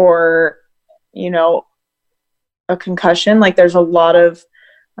or, you know, a concussion. Like there's a lot of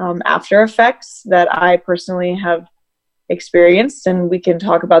after effects that I personally have experienced, and we can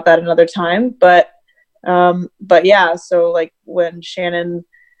talk about that another time. But yeah, so like when Shannon,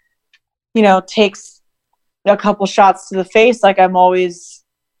 you know, takes a couple shots to the face, like I'm always,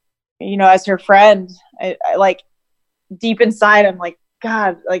 you know, as her friend, I like deep inside, I'm like,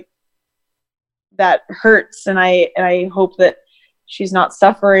 God, like that hurts. And I hope that she's not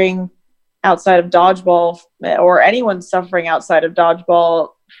suffering outside of dodgeball, or anyone suffering outside of dodgeball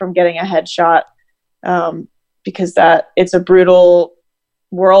from getting a headshot, because that it's a brutal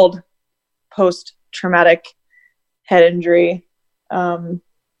world post-traumatic head injury.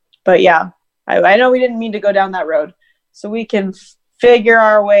 But yeah, I know we didn't mean to go down that road, so we can figure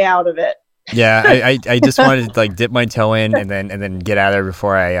our way out of it. Yeah, I just wanted to like dip my toe in and then get out of there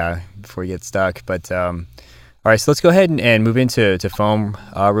before we get stuck. But all right, so let's go ahead and move into foam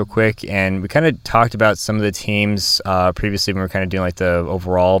real quick. And we kind of talked about some of the teams previously when we were kind of doing like the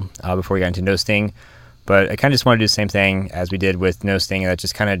overall before we got into no sting. But I kind of just want to do the same thing as we did with no sting, and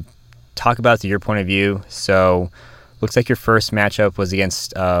just kind of talk about to your point of view. So looks like your first matchup was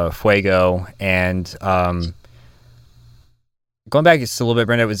against Fuego, and going back just a little bit,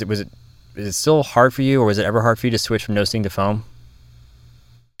 Brenda, is it still hard for you, or was it ever hard for you to switch from no sting to foam?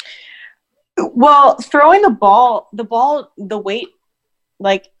 Well, throwing the ball, the weight,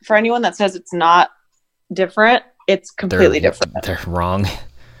 like for anyone that says it's not different, it's completely different. They're wrong.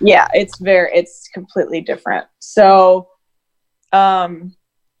 Yeah, it's completely different. So, I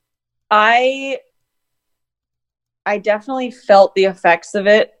definitely felt the effects of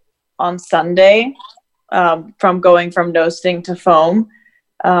it on Sunday, from going from no sting to foam.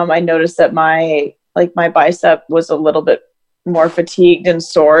 I noticed that my bicep was a little bit more fatigued and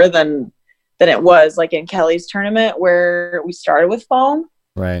sore than it was like in Kelly's tournament where we started with foam.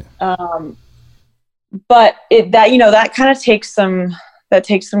 Right. But that kind of takes some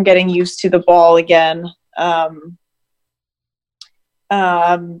getting used to the ball again.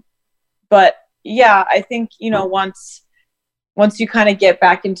 But yeah, I think, you know, once you kind of get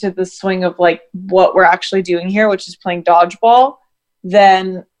back into the swing of like what we're actually doing here, which is playing dodgeball,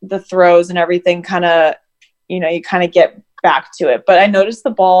 then the throws and everything kind of, you know, you kind of get back to it. But I noticed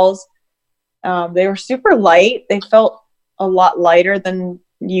the balls, they were super light. They felt a lot lighter than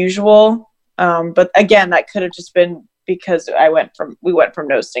usual. But again, that could have just been because we went from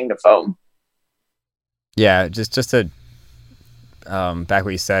no sting to foam. Yeah, just to back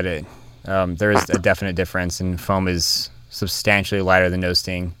what you said, there is a definite difference, and foam is substantially lighter than no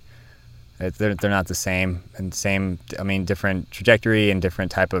sting. They're not the same, and I mean, different trajectory and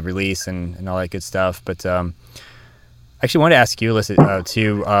different type of release and all that good stuff. But I actually wanted to ask you, Alyssa,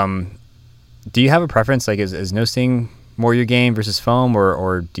 too. Do you have a preference? Like, is no sting more your game versus foam,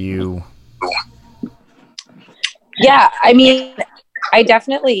 or do you? Yeah, I mean, I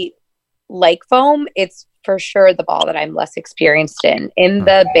definitely like foam. It's for sure the ball that I'm less experienced in. In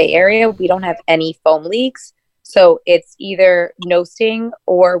the Bay Area, we don't have any foam leagues. So it's either no sting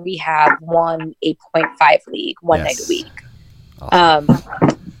or we have one 8.5 league night a week. Awesome.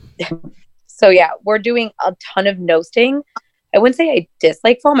 So yeah, we're doing a ton of no sting. I wouldn't say I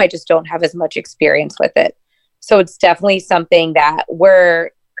dislike foam. I just don't have as much experience with it. So it's definitely something that we're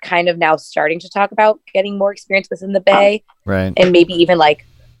kind of now starting to talk about getting more experience within the Bay. Right. And maybe even like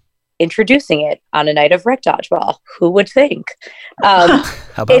introducing it on a night of rec dodgeball. Who would think? How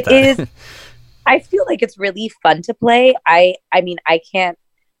about that? I feel like it's really fun to play. I mean, I can't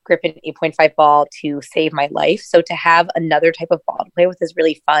grip an 8.5 ball to save my life. So to have another type of ball to play with is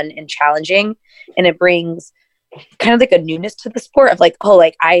really fun and challenging. And it brings kind of like a newness to the sport of like, oh,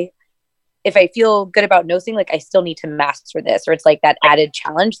 like if I feel good about nosing, like I still need to master this, or it's like that added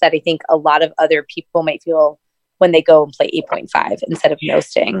challenge that I think a lot of other people might feel when they go and play 8.5 instead of no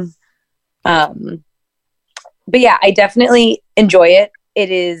sting. But yeah, I definitely enjoy it.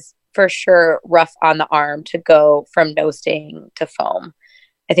 It is for sure rough on the arm to go from no sting to foam.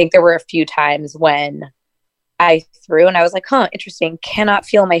 I think there were a few times when I threw and I was like, interesting. Cannot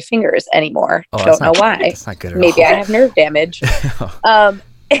feel my fingers anymore. Don't know why. That's not good at Maybe all. I have nerve damage.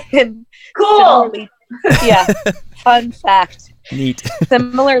 And Cool. Yeah. Fun fact. Neat.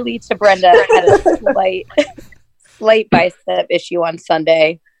 Similarly to Brenda, had a slight bicep issue on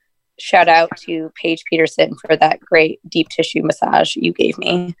Sunday. Shout out to Paige Peterson for that great deep tissue massage you gave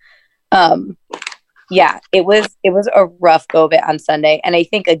me. Yeah, it was a rough go of it on Sunday. And I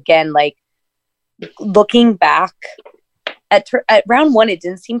think, again, like looking back at round one, it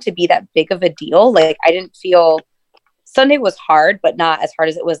didn't seem to be that big of a deal. Like I didn't feel Sunday was hard, but not as hard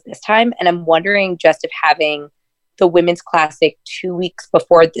as it was this time. And I'm wondering just if having the Women's Classic 2 weeks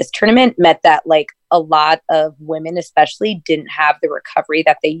before this tournament meant that like a lot of women especially didn't have the recovery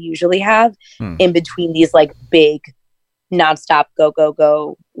that they usually have in between these like big nonstop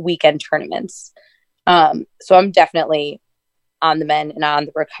go weekend tournaments. So I'm definitely on the men and on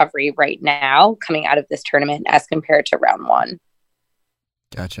the recovery right now coming out of this tournament as compared to round one.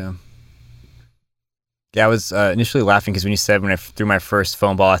 Gotcha. Yeah, I was initially laughing because when you said when I threw my first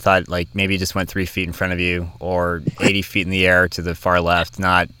foam ball, I thought like maybe it just went 3 feet in front of you or 80 feet in the air to the far left,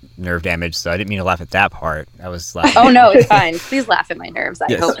 not nerve damage. So I didn't mean to laugh at that part. I was laughing. Oh, no, it's fine. Please laugh at my nerves.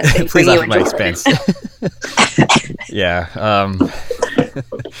 I hope that they please bring laugh you at my enjoyment. expense. Yeah.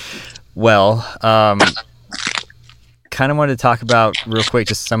 Well, kind of wanted to talk about real quick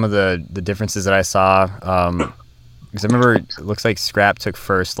just some of the differences that I saw. Because I remember it looks like Scrap took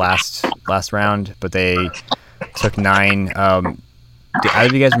first last round, but they took 9. Do either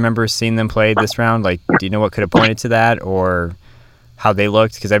of you guys remember seeing them play this round? Like, do you know what could have pointed to that or how they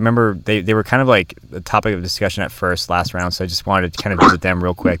looked? Because I remember they were kind of like the topic of discussion at first last round, so I just wanted to kind of visit them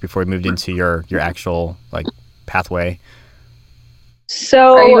real quick before we moved into your actual like pathway.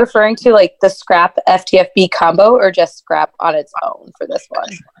 So are you referring to like the Scrap FTFB combo or just Scrap on its own for this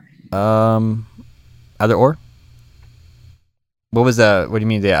one? Either or. What do you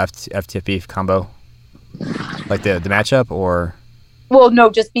mean the FTFB combo? Like the matchup or? Well, no,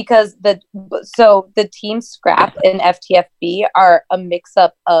 just because the team Scrap and FTFB are a mix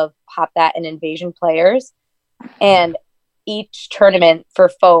up of Pop That and Invasion players, and each tournament for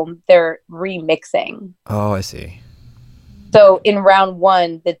foam they're remixing. Oh, I see. So in round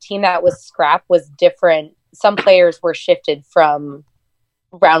one, the team that was Scrap was different. Some players were shifted from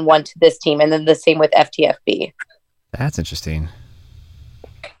round one to this team, and then the same with FTFB. That's interesting.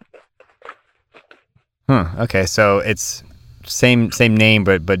 Okay, so it's same name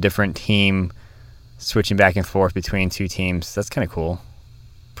but different team switching back and forth between two teams. That's kind of cool.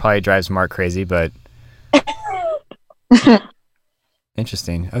 Probably drives Mark crazy, but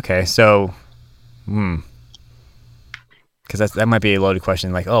interesting. Okay, so because that might be a loaded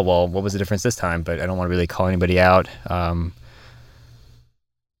question, like, oh well, what was the difference this time? But I don't want to really call anybody out. Let's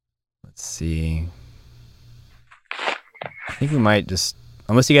see. I think we might just,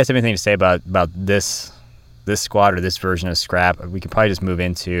 unless you guys have anything to say about this squad or this version of Scrap, we could probably just move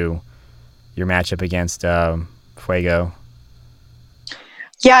into your matchup against Fuego.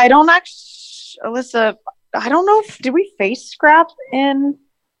 Yeah, I don't actually, Alyssa, I don't know if, did we face Scrap in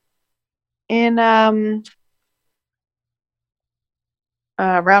round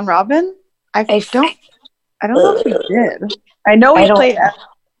robin? I don't know if we did. I know we played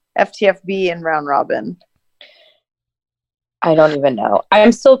FTFB in round robin. I don't even know.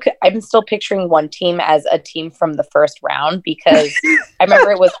 I'm still picturing one team as a team from the first round because I remember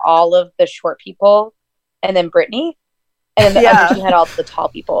it was all of the short people and then Brittany, and then the other team had all the tall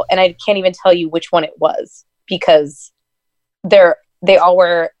people, and I can't even tell you which one it was because they all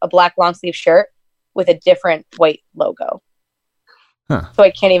wear a black long sleeve shirt with a different white logo. Huh. So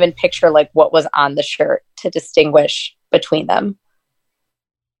I can't even picture like what was on the shirt to distinguish between them.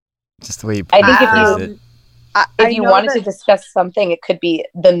 Just the way you phrased it. If you wanted to discuss something, it could be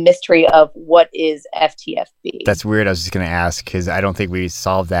the mystery of what is FTFB. That's weird. I was just going to ask because I don't think we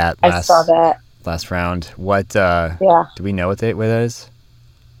solved that I saw that last round. What? Yeah. Do we know what that is?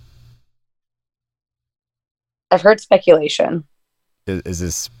 I've heard speculation. Is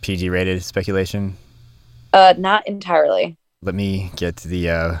this PG rated speculation? Not entirely. Let me get the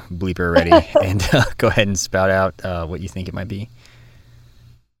bleeper ready and go ahead and spout out what you think it might be.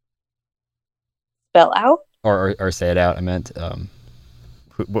 Spell out? Or say it out. I meant,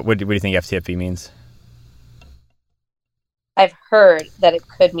 what do you think FTFB means? I've heard that it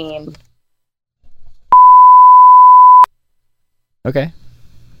could mean. Okay.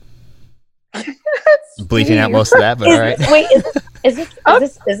 bleeping out most of that, but all right. Wait, is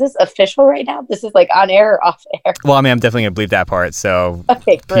this official right now? This is like on air or off air? Well, I mean, I'm definitely gonna bleep that part. So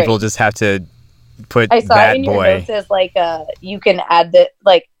Okay, great. people just have to put I saw that in your boy. notes as like you can add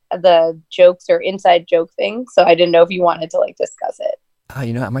the jokes or inside joke thing. So I didn't know if you wanted to like discuss it.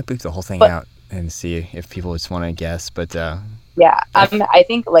 You know, I might bleep the whole thing out and see if people just want to guess. But yeah, I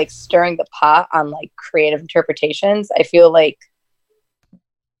think like stirring the pot on like creative interpretations. I feel like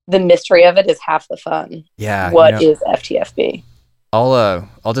the mystery of it is half the fun. Yeah. What is FTFB? I'll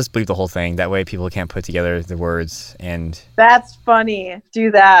just bleep the whole thing. That way people can't put together the words. And that's funny.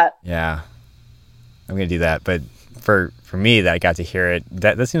 Do that. Yeah. I'm going to do that. But for me that I got to hear it,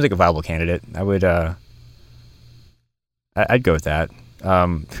 that seems like a viable candidate. I would I'd go with that.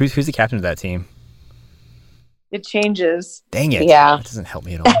 Who's the captain of that team? It changes. Dang it. Yeah. That doesn't help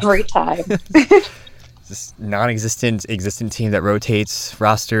me at all. Every time. This existent team that rotates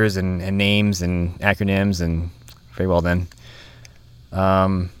rosters and names and acronyms, and very well done.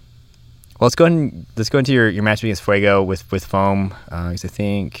 Well, let's go into your match against Fuego with Foam. Because I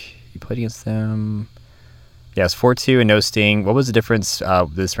think you played against them. Yeah, it's 4-2 and no sting. What was the difference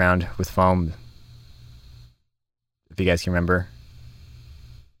this round with Foam? If you guys can remember.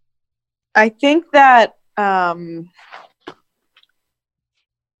 I think that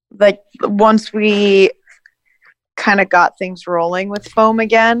like once we kind of got things rolling with Foam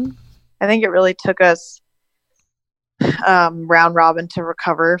again, I think it really took us round robin to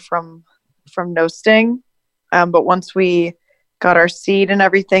recover from no sting. But once we got our seed and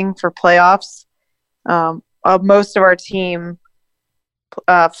everything for playoffs, most of our team,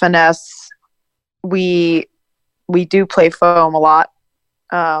 Finesse, we do play Foam a lot.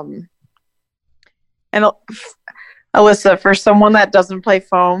 And Alyssa, for someone that doesn't play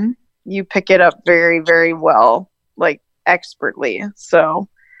Foam, you pick it up very, very well, like expertly. So,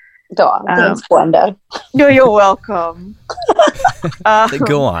 thanks, Brenda. No, you're welcome.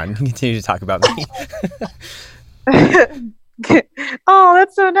 Go on, continue to talk about me. Oh,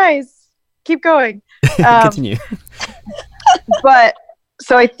 that's so nice. Keep going. Continue. But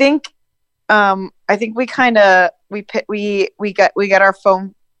so I think we kind of we got our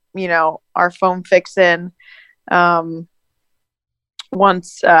Foam. Our Foam fix in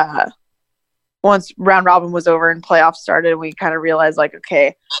once round robin was over and playoffs started. We kind of realized like,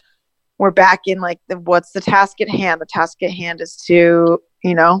 okay, we're back in like what's the task at hand? The task at hand is to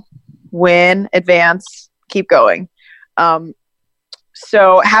win, advance, keep going.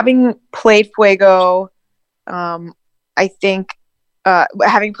 So having played Fuego, I think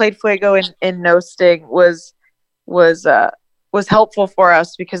having played Fuego in no sting was helpful for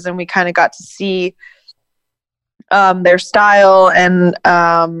us, because then we kind of got to see their style and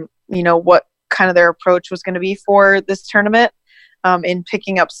what kind of their approach was going to be for this tournament in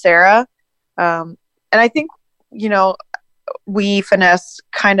picking up Sarah. And I think we Finesse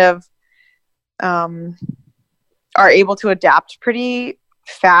kind of are able to adapt pretty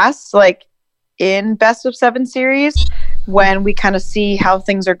fast, like in best of 7 series. When we kind of see how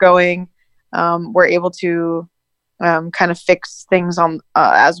things are going, we're able to kind of fix things on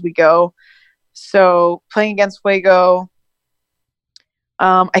as we go. So playing against Fuego,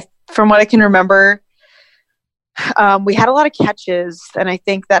 from what I can remember, we had a lot of catches, and I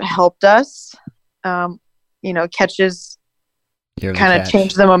think that helped us. Catches kind of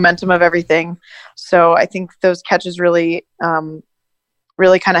changed the momentum of everything. So I think those catches really kind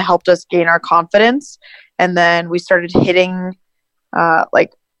of helped us gain our confidence. And then we started hitting our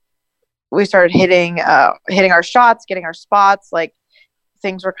shots, getting our spots, like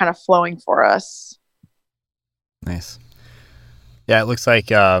things were kind of flowing for us. Nice. Yeah, it looks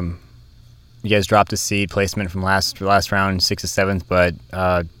like you guys dropped a seed placement from last round, 6th to 7th, but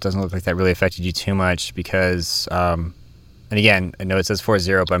doesn't look like that really affected you too much because, and again, I know it says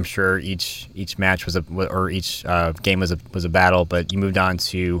 4-0, but I'm sure each match was each game was a battle. But you moved on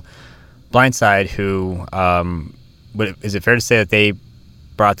to Blindside, who is it fair to say that they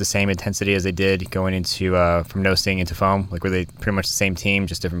brought the same intensity as they did going into from no sting into Foam? Like, were they pretty much the same team,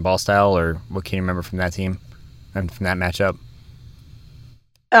 just different ball style, or what can you remember from that team and from that matchup?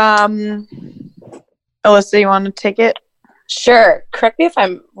 Alyssa, you want to take it? Sure. Correct me if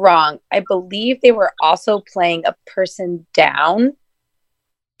I'm wrong. I believe they were also playing a person down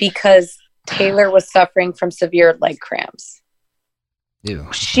because Taylor was suffering from severe leg cramps. Ew.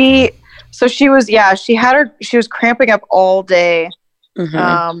 She was cramping up all day.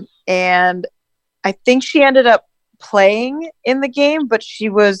 Mm-hmm. And I think she ended up playing in the game, but she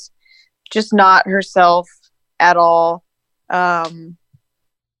was just not herself at all.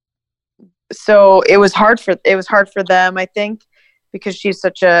 So it was hard for them, I think. because she's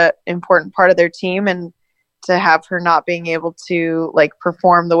such a important part of their team, and to have her not being able to like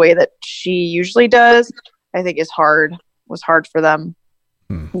perform the way that she usually does, I think was hard for them.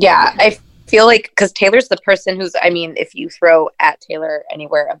 Yeah, I feel like because Taylor's the person who's, I mean, if you throw at Taylor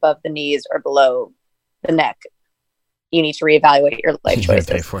anywhere above the knees or below the neck, you need to reevaluate your life choices.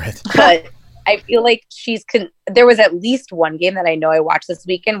 Pay for it. But I feel like there was at least one game that I know I watched this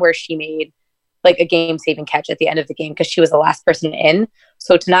weekend where she made like a game-saving catch at the end of the game because she was the last person in.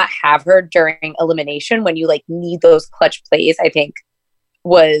 So to not have her during elimination when you like need those clutch plays, I think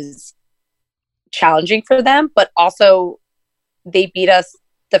was challenging for them. But also they beat us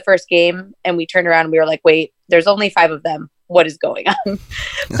the first game and we turned around and we were like, wait, there's only 5 of them. What is going on?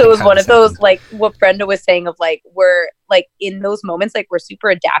 So it was one of those, like what Brenda was saying of like, we're like in those moments, like we're super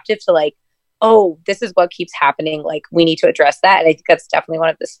adaptive to like, oh, this is what keeps happening. Like we need to address that. And I think that's definitely one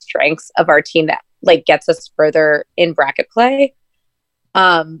of the strengths of our team that like gets us further in bracket play.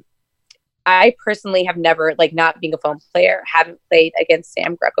 I personally have never, like not being a foam player, haven't played against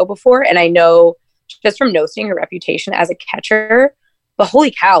Sam Greco before. And I know just from noticing her reputation as a catcher, but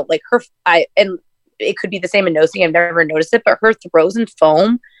holy cow, like and it could be the same in nosing. I've never noticed it, but her throws in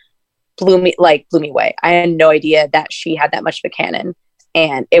foam blew me away. I had no idea that she had that much of a cannon.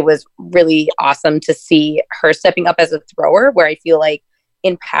 And it was really awesome to see her stepping up as a thrower, where I feel like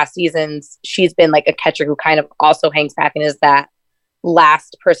in past seasons, she's been like a catcher who kind of also hangs back and is that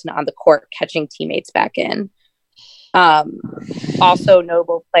last person on the court catching teammates back in. Also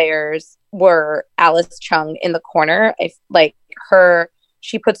notable players were Alice Chung in the corner.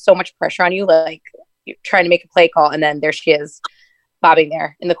 She puts so much pressure on you, like you're trying to make a play call, and then there she is bobbing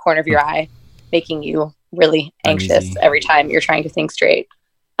there in the corner of your eye, making you really anxious every time you're trying to think straight.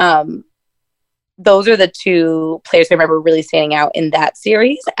 Those are the 2 players I remember really standing out in that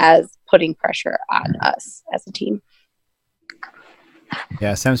series as putting pressure on us as a team.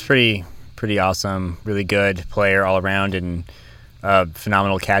 Yeah, Sam's pretty awesome, really good player all around, and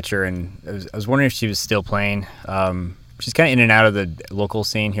phenomenal catcher. And I was wondering if she was still playing. She's kind of in and out of the local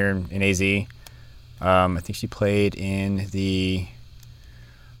scene here in AZ. I think she played in the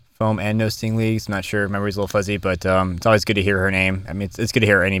foam and no sting leagues. I'm not sure. Memory's a little fuzzy, but it's always good to hear her name. I mean, it's good to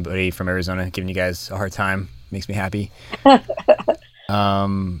hear anybody from Arizona giving you guys a hard time. Makes me happy. Going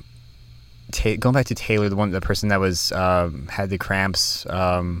back to Taylor, the person that was had the cramps.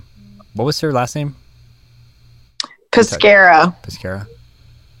 What was her last name? Pescara.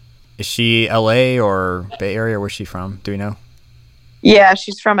 Is she LA or Bay Area? Where's she from? Do we know? Yeah,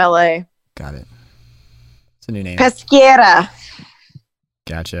 she's from LA. Got it. It's a new name. Pescara.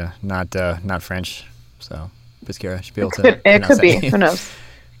 Gotcha. Not French, so Pescara should be able to. It could be. Who knows?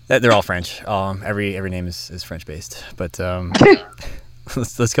 They're all French. Every name is French based. But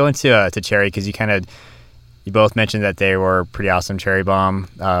let's go into Cherry, because you both mentioned that they were pretty awesome Cherry Bomb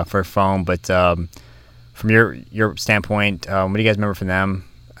for foam. But from your standpoint, what do you guys remember from them?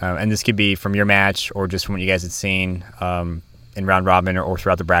 And this could be from your match or just from what you guys had seen in round robin or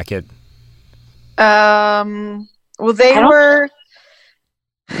throughout the bracket. Well, they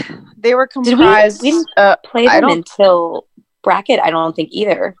were comprised. We didn't play them until bracket, I don't think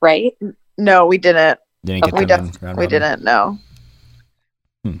either, right? No, we didn't. Didn't get them in round we robin? didn't, no.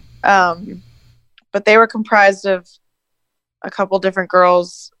 But they were comprised of a couple different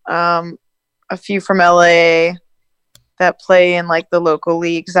girls, a few from LA that play in like the local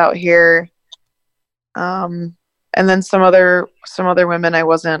leagues out here, and then some other women I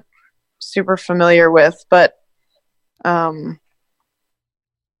wasn't super familiar with, but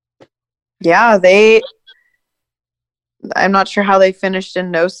yeah, I'm not sure how they finished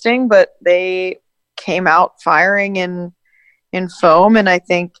in no sting, but they came out firing in foam, and I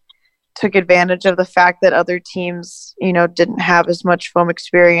think took advantage of the fact that other teams, didn't have as much foam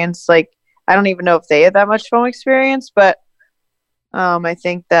experience. Like, I don't even know if they had that much foam experience, but I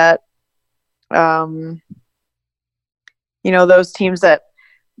think that those teams that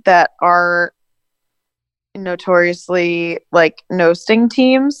are notoriously like no sting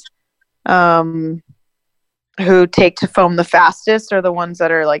teams, who take to foam the fastest, are the ones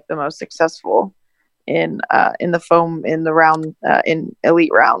that are like the most successful in the foam in the round in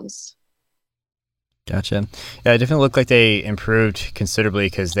elite rounds. Gotcha. Yeah, it definitely looked like they improved considerably,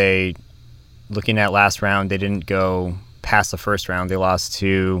 because looking at last round, they didn't go past the first round. They lost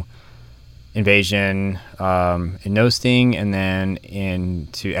to Invasion in no sting, and then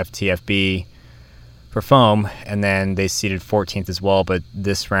into FTFB for foam, and then they seeded 14th as well. But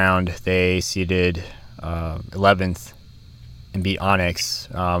this round they seeded 11th and beat Onyx,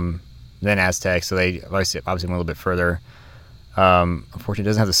 then Aztec. So they obviously went a little bit further. Unfortunately, it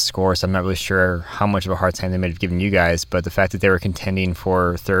doesn't have the score, so I'm not really sure how much of a hard time they might have given you guys. But the fact that they were contending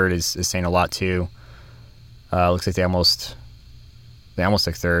for third is saying a lot too. Looks like they almost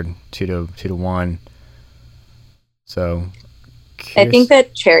took third, 2-1. So I think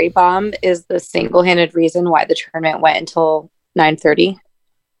that Cherry Bomb is the single-handed reason why the tournament went until 9:30.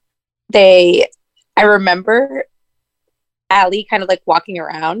 I remember Allie kind of like walking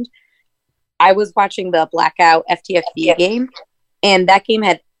around. I was watching the Blackout FTFB game, and that game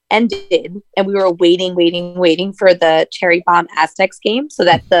had ended, and we were waiting for the Cherry Bomb Aztecs game so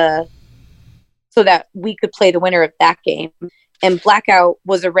that we could play the winner of that game. And Blackout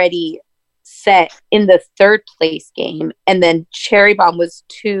was already set in the third place game, and then Cherry Bomb was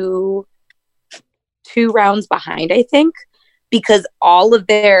two rounds behind, I think, because all of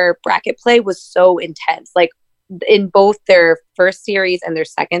their bracket play was so intense. Like in both their first series and their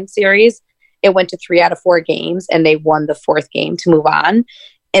second series, it went to 3 out of 4 games, and they won the 4th game to move on.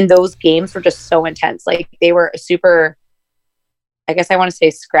 And those games were just so intense. Like they were a super, I guess I want to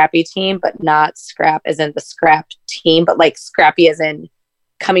say scrappy team, but not scrap as in the scrapped team, but like scrappy as in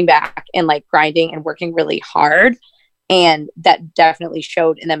coming back and like grinding and working really hard. And that definitely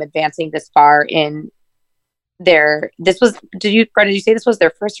showed in them advancing this far in Brenda, did you say this was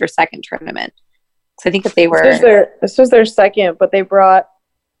their first or second tournament? So I think that this was their second, but they brought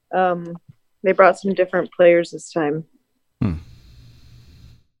some different players this time.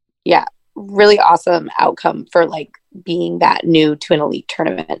 Yeah, really awesome outcome for like being that new to an elite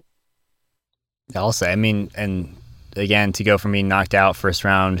tournament. I'll say, I mean, and again, to go from being knocked out first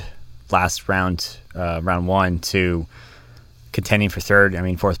round, last round, round 1 to contending for third, I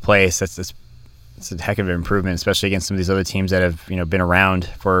mean, 4th place, it's a heck of an improvement, especially against some of these other teams that have, been around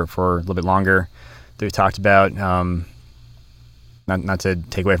for a little bit longer that we talked about. Not to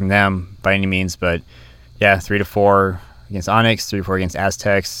take away from them by any means, but yeah, 3-4 against Onyx, 3-4 against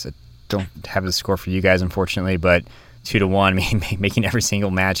Aztecs. I don't have the score for you guys, unfortunately, but 2-1, making every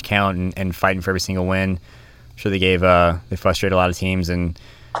single match count and fighting for every single win. I'm sure they frustrated a lot of teams, and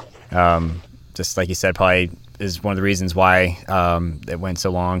just like you said, probably is one of the reasons why it went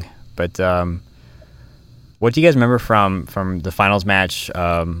so long. But what do you guys remember from the finals match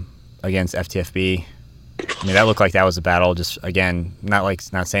against FTFB? I mean, that looked like that was a battle. Just again,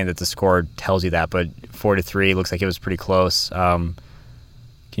 not saying that the score tells you that, but 4-3 looks like it was pretty close. Can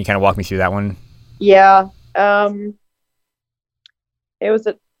you kind of walk me through that one? Yeah, it was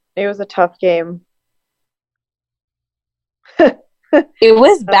a tough game. It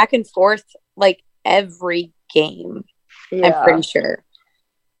was back and forth like every game. Yeah. I'm pretty sure.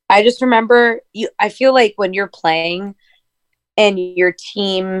 I just remember I feel like when you're playing and your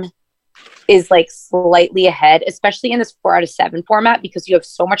team is like slightly ahead, especially in this 4 out of 7 format, because you have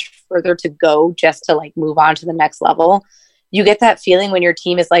so much further to go just to like move on to the next level. You get that feeling when your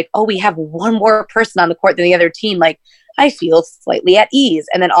team is like, oh, we have one more person on the court than the other team. Like, I feel slightly at ease.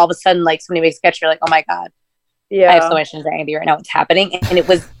 And then all of a sudden, like somebody makes a catch, you're like, oh my God. Yeah. I have so much anxiety right now. What's happening? And it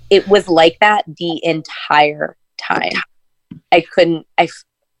was like that the entire time. Like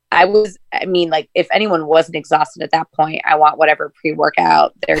if anyone wasn't exhausted at that point, I want whatever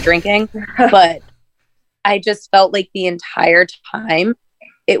pre-workout they're drinking. But I just felt like the entire time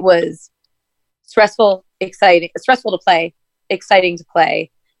it was stressful to play, exciting to play,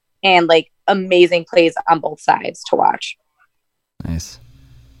 and like amazing plays on both sides to watch. Nice.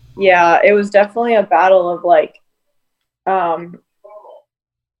 Yeah, it was definitely a battle of like, I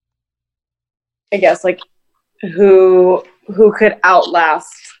guess like who could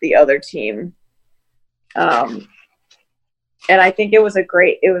outlast the other team. And I think it was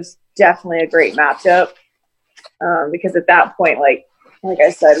definitely a great matchup. Because at that point, like I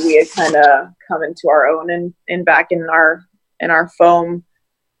said, we had kind of come into our own and back in our foam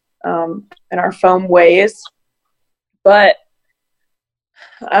ways. But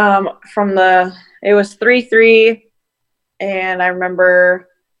it was 3-3, and I remember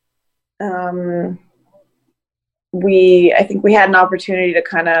I think we had an opportunity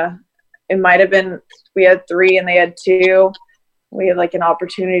to it might have been, we had 3 and they had 2. We had like an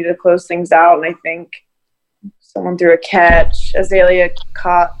opportunity to close things out, and I think someone threw a catch. Azalea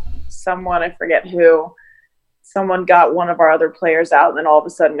caught someone, I forget who. Someone got one of our other players out, and then all of a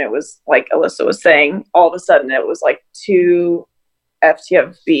sudden it was like Alyssa was saying, all of a sudden it was like 2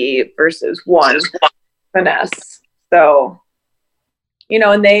 FTFB versus 1 Finesse. So,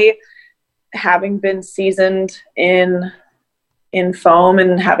 and they, having been seasoned in foam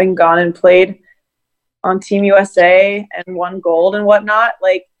and having gone and played on Team USA and won gold and whatnot,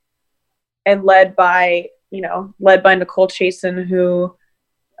 like, and led by Nicole Chasen, who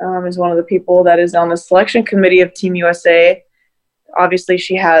is one of the people that is on the selection committee of Team USA. obviously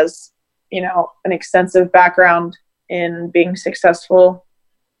she has, an extensive background in being successful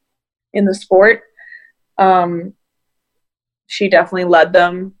in the sport. She definitely led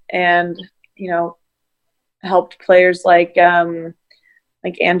them and, helped players like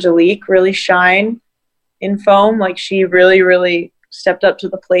Angelique really shine in foam. Like she really, really stepped up to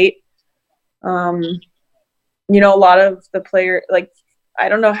the plate. A lot of the player, I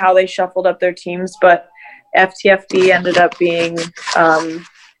don't know how they shuffled up their teams, but FTFD ended up being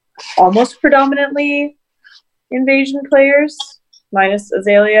almost predominantly invasion players, minus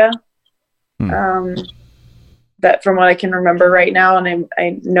Azalea. That from what I can remember right now, and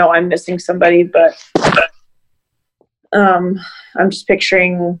I know I'm missing somebody, but I'm just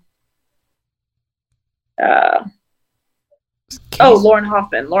picturing Lauren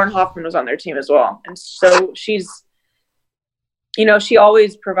Hoffman. Lauren Hoffman was on their team as well. And so she's, she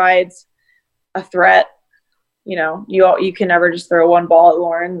always provides a threat. You can never just throw one ball at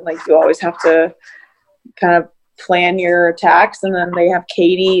Lauren. Like you always have to kind of plan your attacks. And then they had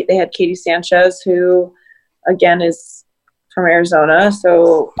Katie Sanchez, who again is from Arizona.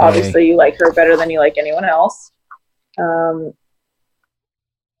 So obviously you like her better than you like anyone else.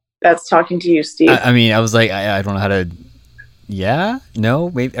 That's talking to you, Steve. I mean, I was like, I don't know how to. Yeah, no,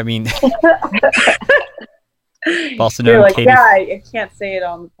 maybe. I mean, also known Katie. Yeah, I can't say it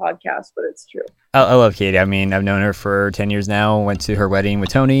on the podcast, but it's true. I love Katie. I mean, I've known her for 10 years now. Went to her wedding with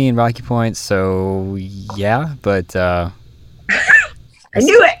Tony in Rocky Point. So yeah, but I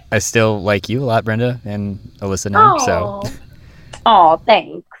knew it. I still like you a lot, Brenda and Alyssa now. So. Oh,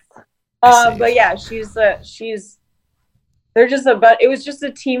 thanks. But yeah, they're just it was just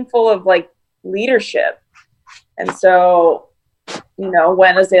a team full of like leadership. And so,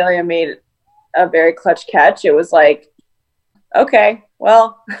 when Azalea made a very clutch catch, it was like, okay,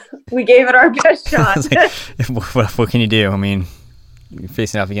 well, we gave it our best shot. What can you do? I mean, you're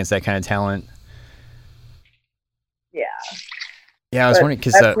facing off against that kind of talent. Yeah. Yeah, I was wondering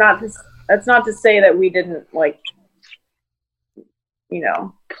because that's not to say that we didn't play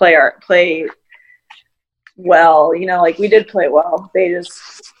well. We did play well. They just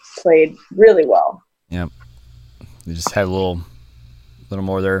played really well. Yep. They just had a little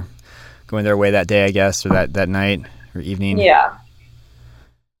more there going their way that day, I guess, or that night or evening. Yeah.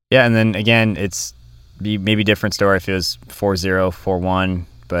 Yeah, and then again, it's maybe different story if it was 4-0, 4-1,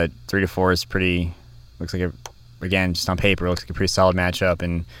 but 3-4 is looks like again, just on paper, it looks like a pretty solid matchup.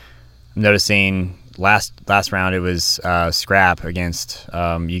 And I'm noticing last round it was scrap against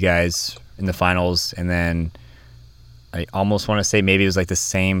you guys in the finals, and then I almost want to say maybe it was like the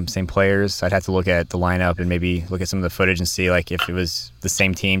same players. I'd have to look at the lineup and maybe look at some of the footage and see like if it was the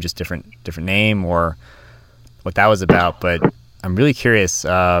same team, just different name, or what that was about. But I'm really curious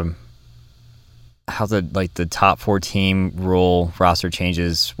how the top 4 team rule roster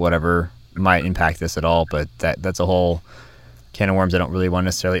changes, whatever, might impact this at all. But that's a whole can of worms I don't really want to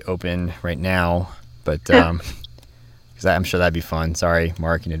necessarily open right now. But because I'm sure that'd be fun. Sorry,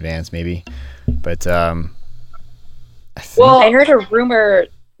 Mark, in advance maybe. But I heard a rumor.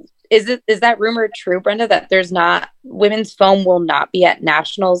 Is that rumor true, Brenda? That there's not women's foam will not be at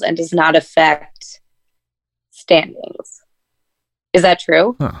nationals and does not affect standings. Is that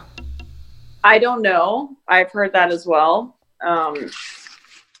true? Huh. I don't know. I've heard that as well.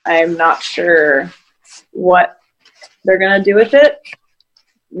 I'm not sure what they're gonna do with it.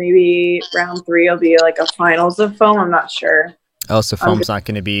 Maybe round 3 will be like a finals of foam. I'm not sure. Oh, so foam's not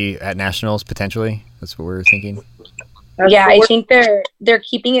going to be at nationals potentially? That's what we're thinking. Yeah, I think they're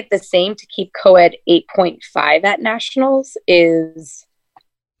keeping it the same to keep co-ed 8.5 at nationals is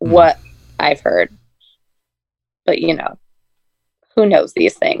what I've heard. But who knows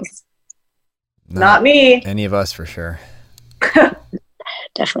these things? Not me. Any of us for sure.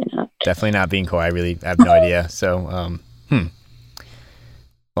 Definitely not. Definitely not being coy. I really have no idea. So,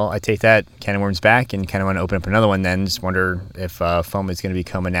 Well, I take that can of worms back and kind of want to open up another one then. Just wonder if foam is going to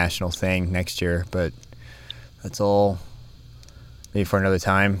become a national thing next year. But that's all maybe for another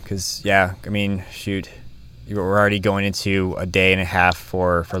time. Because, yeah, I mean, shoot, we're already going into a day and a half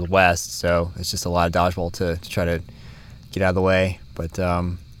for the West. So it's just a lot of dodgeball to try to get out of the way. But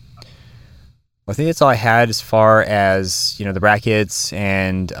I think that's all I had as far as, the brackets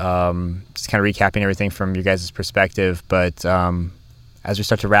and just kind of recapping everything from your guys' perspective. But as we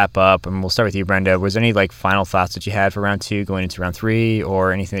start to wrap up, and we'll start with you, Brenda, was there any final thoughts that you had for round 2 going into round 3,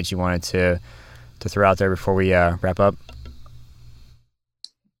 or anything that you wanted to throw out there before we wrap up?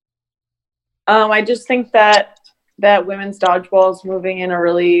 I just think that women's dodgeball is moving in a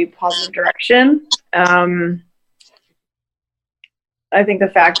really positive direction. I think the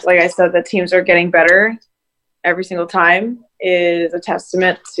fact, like I said, that teams are getting better every single time is a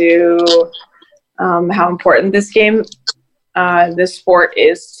testament to how important this sport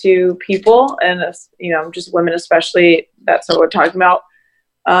is to people, and just women especially. That's what we're talking about.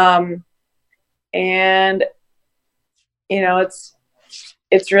 And it's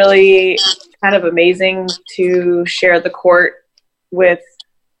really kind of amazing to share the court with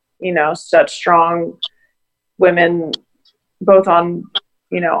such strong women, both on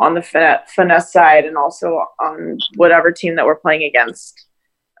on the finesse side and also on whatever team that we're playing against.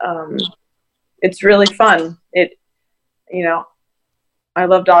 It's really fun. I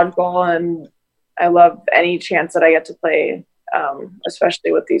love dodgeball, and I love any chance that I get to play,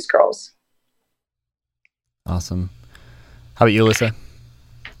 especially with these girls. Awesome. How about you, Alyssa?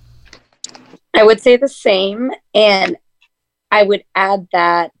 I would say the same, and I would add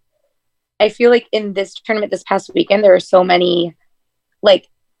that I feel like in this tournament this past weekend, there are so many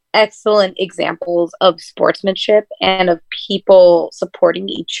excellent examples of sportsmanship and of people supporting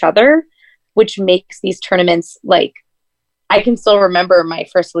each other, which makes these tournaments I can still remember my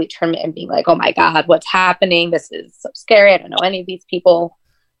first elite tournament and being like, oh my God, what's happening? This is so scary. I don't know any of these people.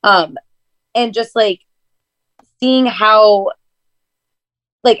 And just seeing how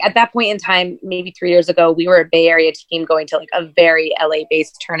at that point in time, maybe 3 years ago, we were a Bay Area team going to a very LA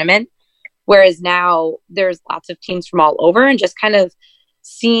based tournament. Whereas now there's lots of teams from all over, and just kind of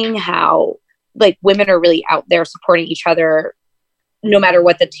seeing how women are really out there supporting each other, no matter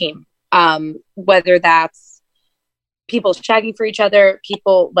what the team, whether that's people shagging for each other,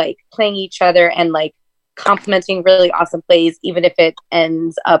 people playing each other and complimenting really awesome plays, even if it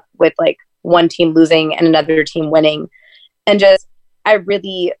ends up with one team losing and another team winning. And just, I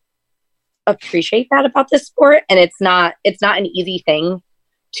really appreciate that about this sport. And it's not an easy thing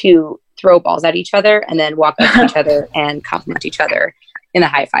to throw balls at each other and then walk up to each other and compliment each other in the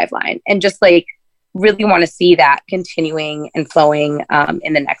high five line. And just really want to see that continuing and flowing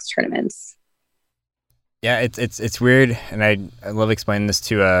in the next tournaments. Yeah, it's weird, and I love explaining this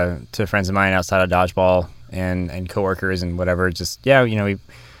to friends of mine outside of dodgeball and coworkers and whatever. Just we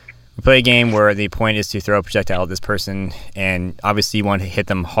play a game where the point is to throw a projectile at this person, and obviously you want to hit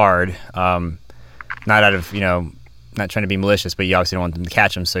them hard, not out of not trying to be malicious, but you obviously don't want them to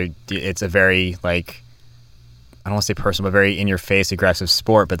catch them. So it's a very I don't want to say personal, but very in your face aggressive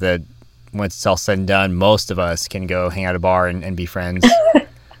sport. But once it's all said and done, most of us can go hang out at a bar and be friends.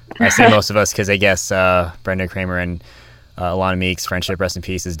 I say most of us because I guess Brenda Kramer and Alana Meek's friendship, rest in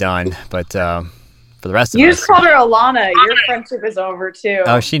peace, is done. But for the rest of us... You just called her Alana. Your friendship is over, too.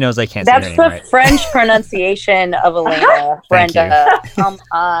 Oh, she knows I can't say her name, That's the right? French pronunciation of Elena. Brenda, come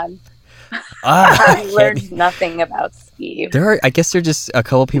on. I learned nothing about Steve. I guess there are just a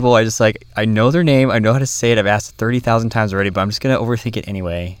couple people I just I know their name. I know how to say it. I've asked 30,000 times already, but I'm just going to overthink it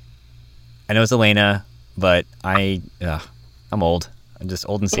anyway. I know it's Elena, but I'm old. I'm just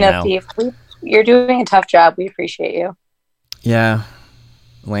old and senile. Steve, you're doing a tough job. We appreciate you. Yeah.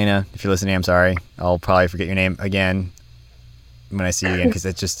 Elena, if you're listening, I'm sorry. I'll probably forget your name again when I see you again, because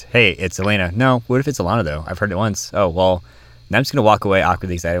it's just, hey, it's Elena. No, what if it's Alana, though? I've heard it once. Oh, well, now I'm just going to walk away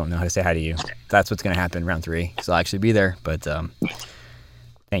awkwardly because I don't know how to say hi to you. That's what's going to happen round 3, because I'll actually be there. But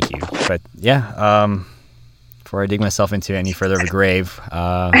thank you. But yeah, before I dig myself into any further of a grave,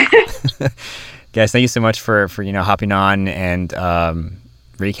 guys, thank you so much for hopping on and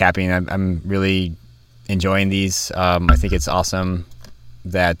recapping. I'm really enjoying these. I think it's awesome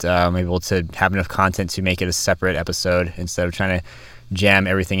that I'm able to have enough content to make it a separate episode instead of trying to jam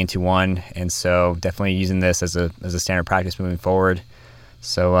everything into one. And so definitely using this as a standard practice moving forward.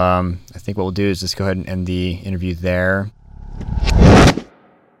 So I think what we'll do is just go ahead and end the interview there.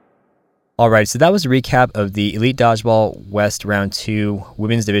 All right, so that was a recap of the Elite Dodgeball West Round 2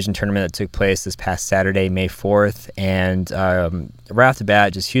 Women's Division Tournament that took place this past Saturday, May 4th. And right off the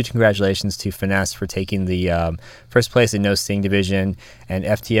bat, just huge congratulations to Finesse for taking the first place in No Sting Division, and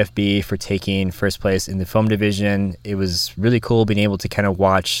FTFB for taking first place in the Foam Division. It was really cool being able to kind of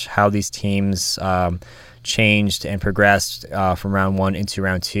watch how these teams changed and progressed from round 1 into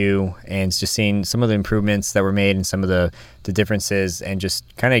round 2, and just seeing some of the improvements that were made and some of the differences, and just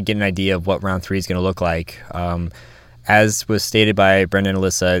kind of get an idea of what round 3 is going to look like. As was stated by Brenda and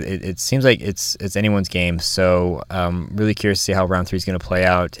Alyssa, it seems like it's anyone's game. So really curious to see how round 3 is going to play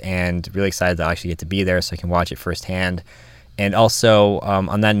out, and really excited to actually get to be there so I can watch it firsthand. And also,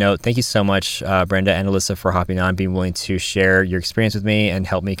 on that note, thank you so much, Brenda and Alyssa, for hopping on, being willing to share your experience with me and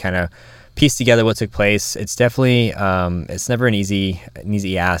help me kind of piece together what took place. It's definitely it's never an easy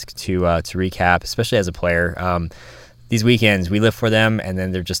ask to recap, especially as a player. these weekends, we live for them, and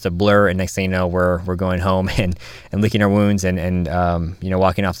then they're just a blur. And next thing you know, we're going home and licking our wounds and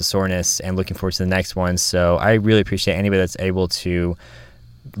walking off the soreness and looking forward to the next one. So I really appreciate anybody that's able to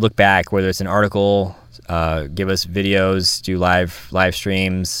look back, whether it's an article, give us videos, do live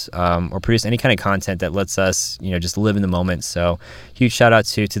streams, or produce any kind of content that lets us, just live in the moment. So huge shout out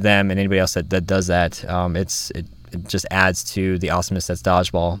to them and anybody else that does that. It just adds to the awesomeness that's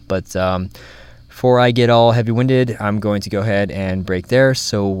dodgeball. But before I get all heavy-winded, I'm going to go ahead and break there.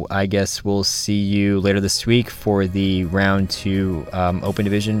 So I guess we'll see you later this week for the round 2 Open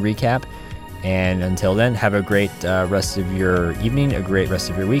Division recap. And until then, have a great rest of your evening, a great rest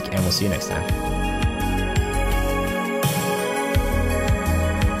of your week, and we'll see you next time.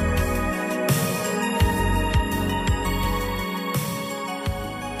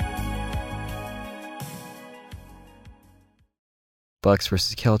 Bucks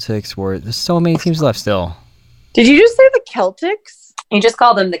versus Celtics. There's so many teams left still. Did you just say the Celtics? You just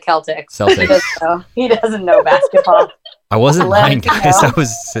called them the Celtics. Celtics. He doesn't know basketball. I wasn't lying, guys. I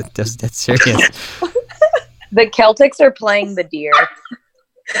was dead serious. The Celtics are playing the deer.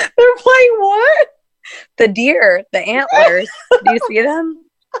 They're playing what? The deer, the antlers. Do you see them?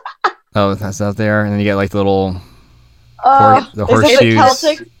 Oh, that's out there. And then you got like the little the horseshoes.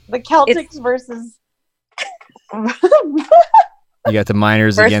 The Celtics versus. You got the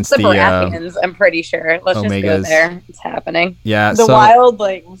Miners against the Baratheons, I'm pretty sure. Let's Omegas. just go there. It's happening. Yeah. The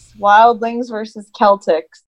Wildlings. Wildlings versus Celtics.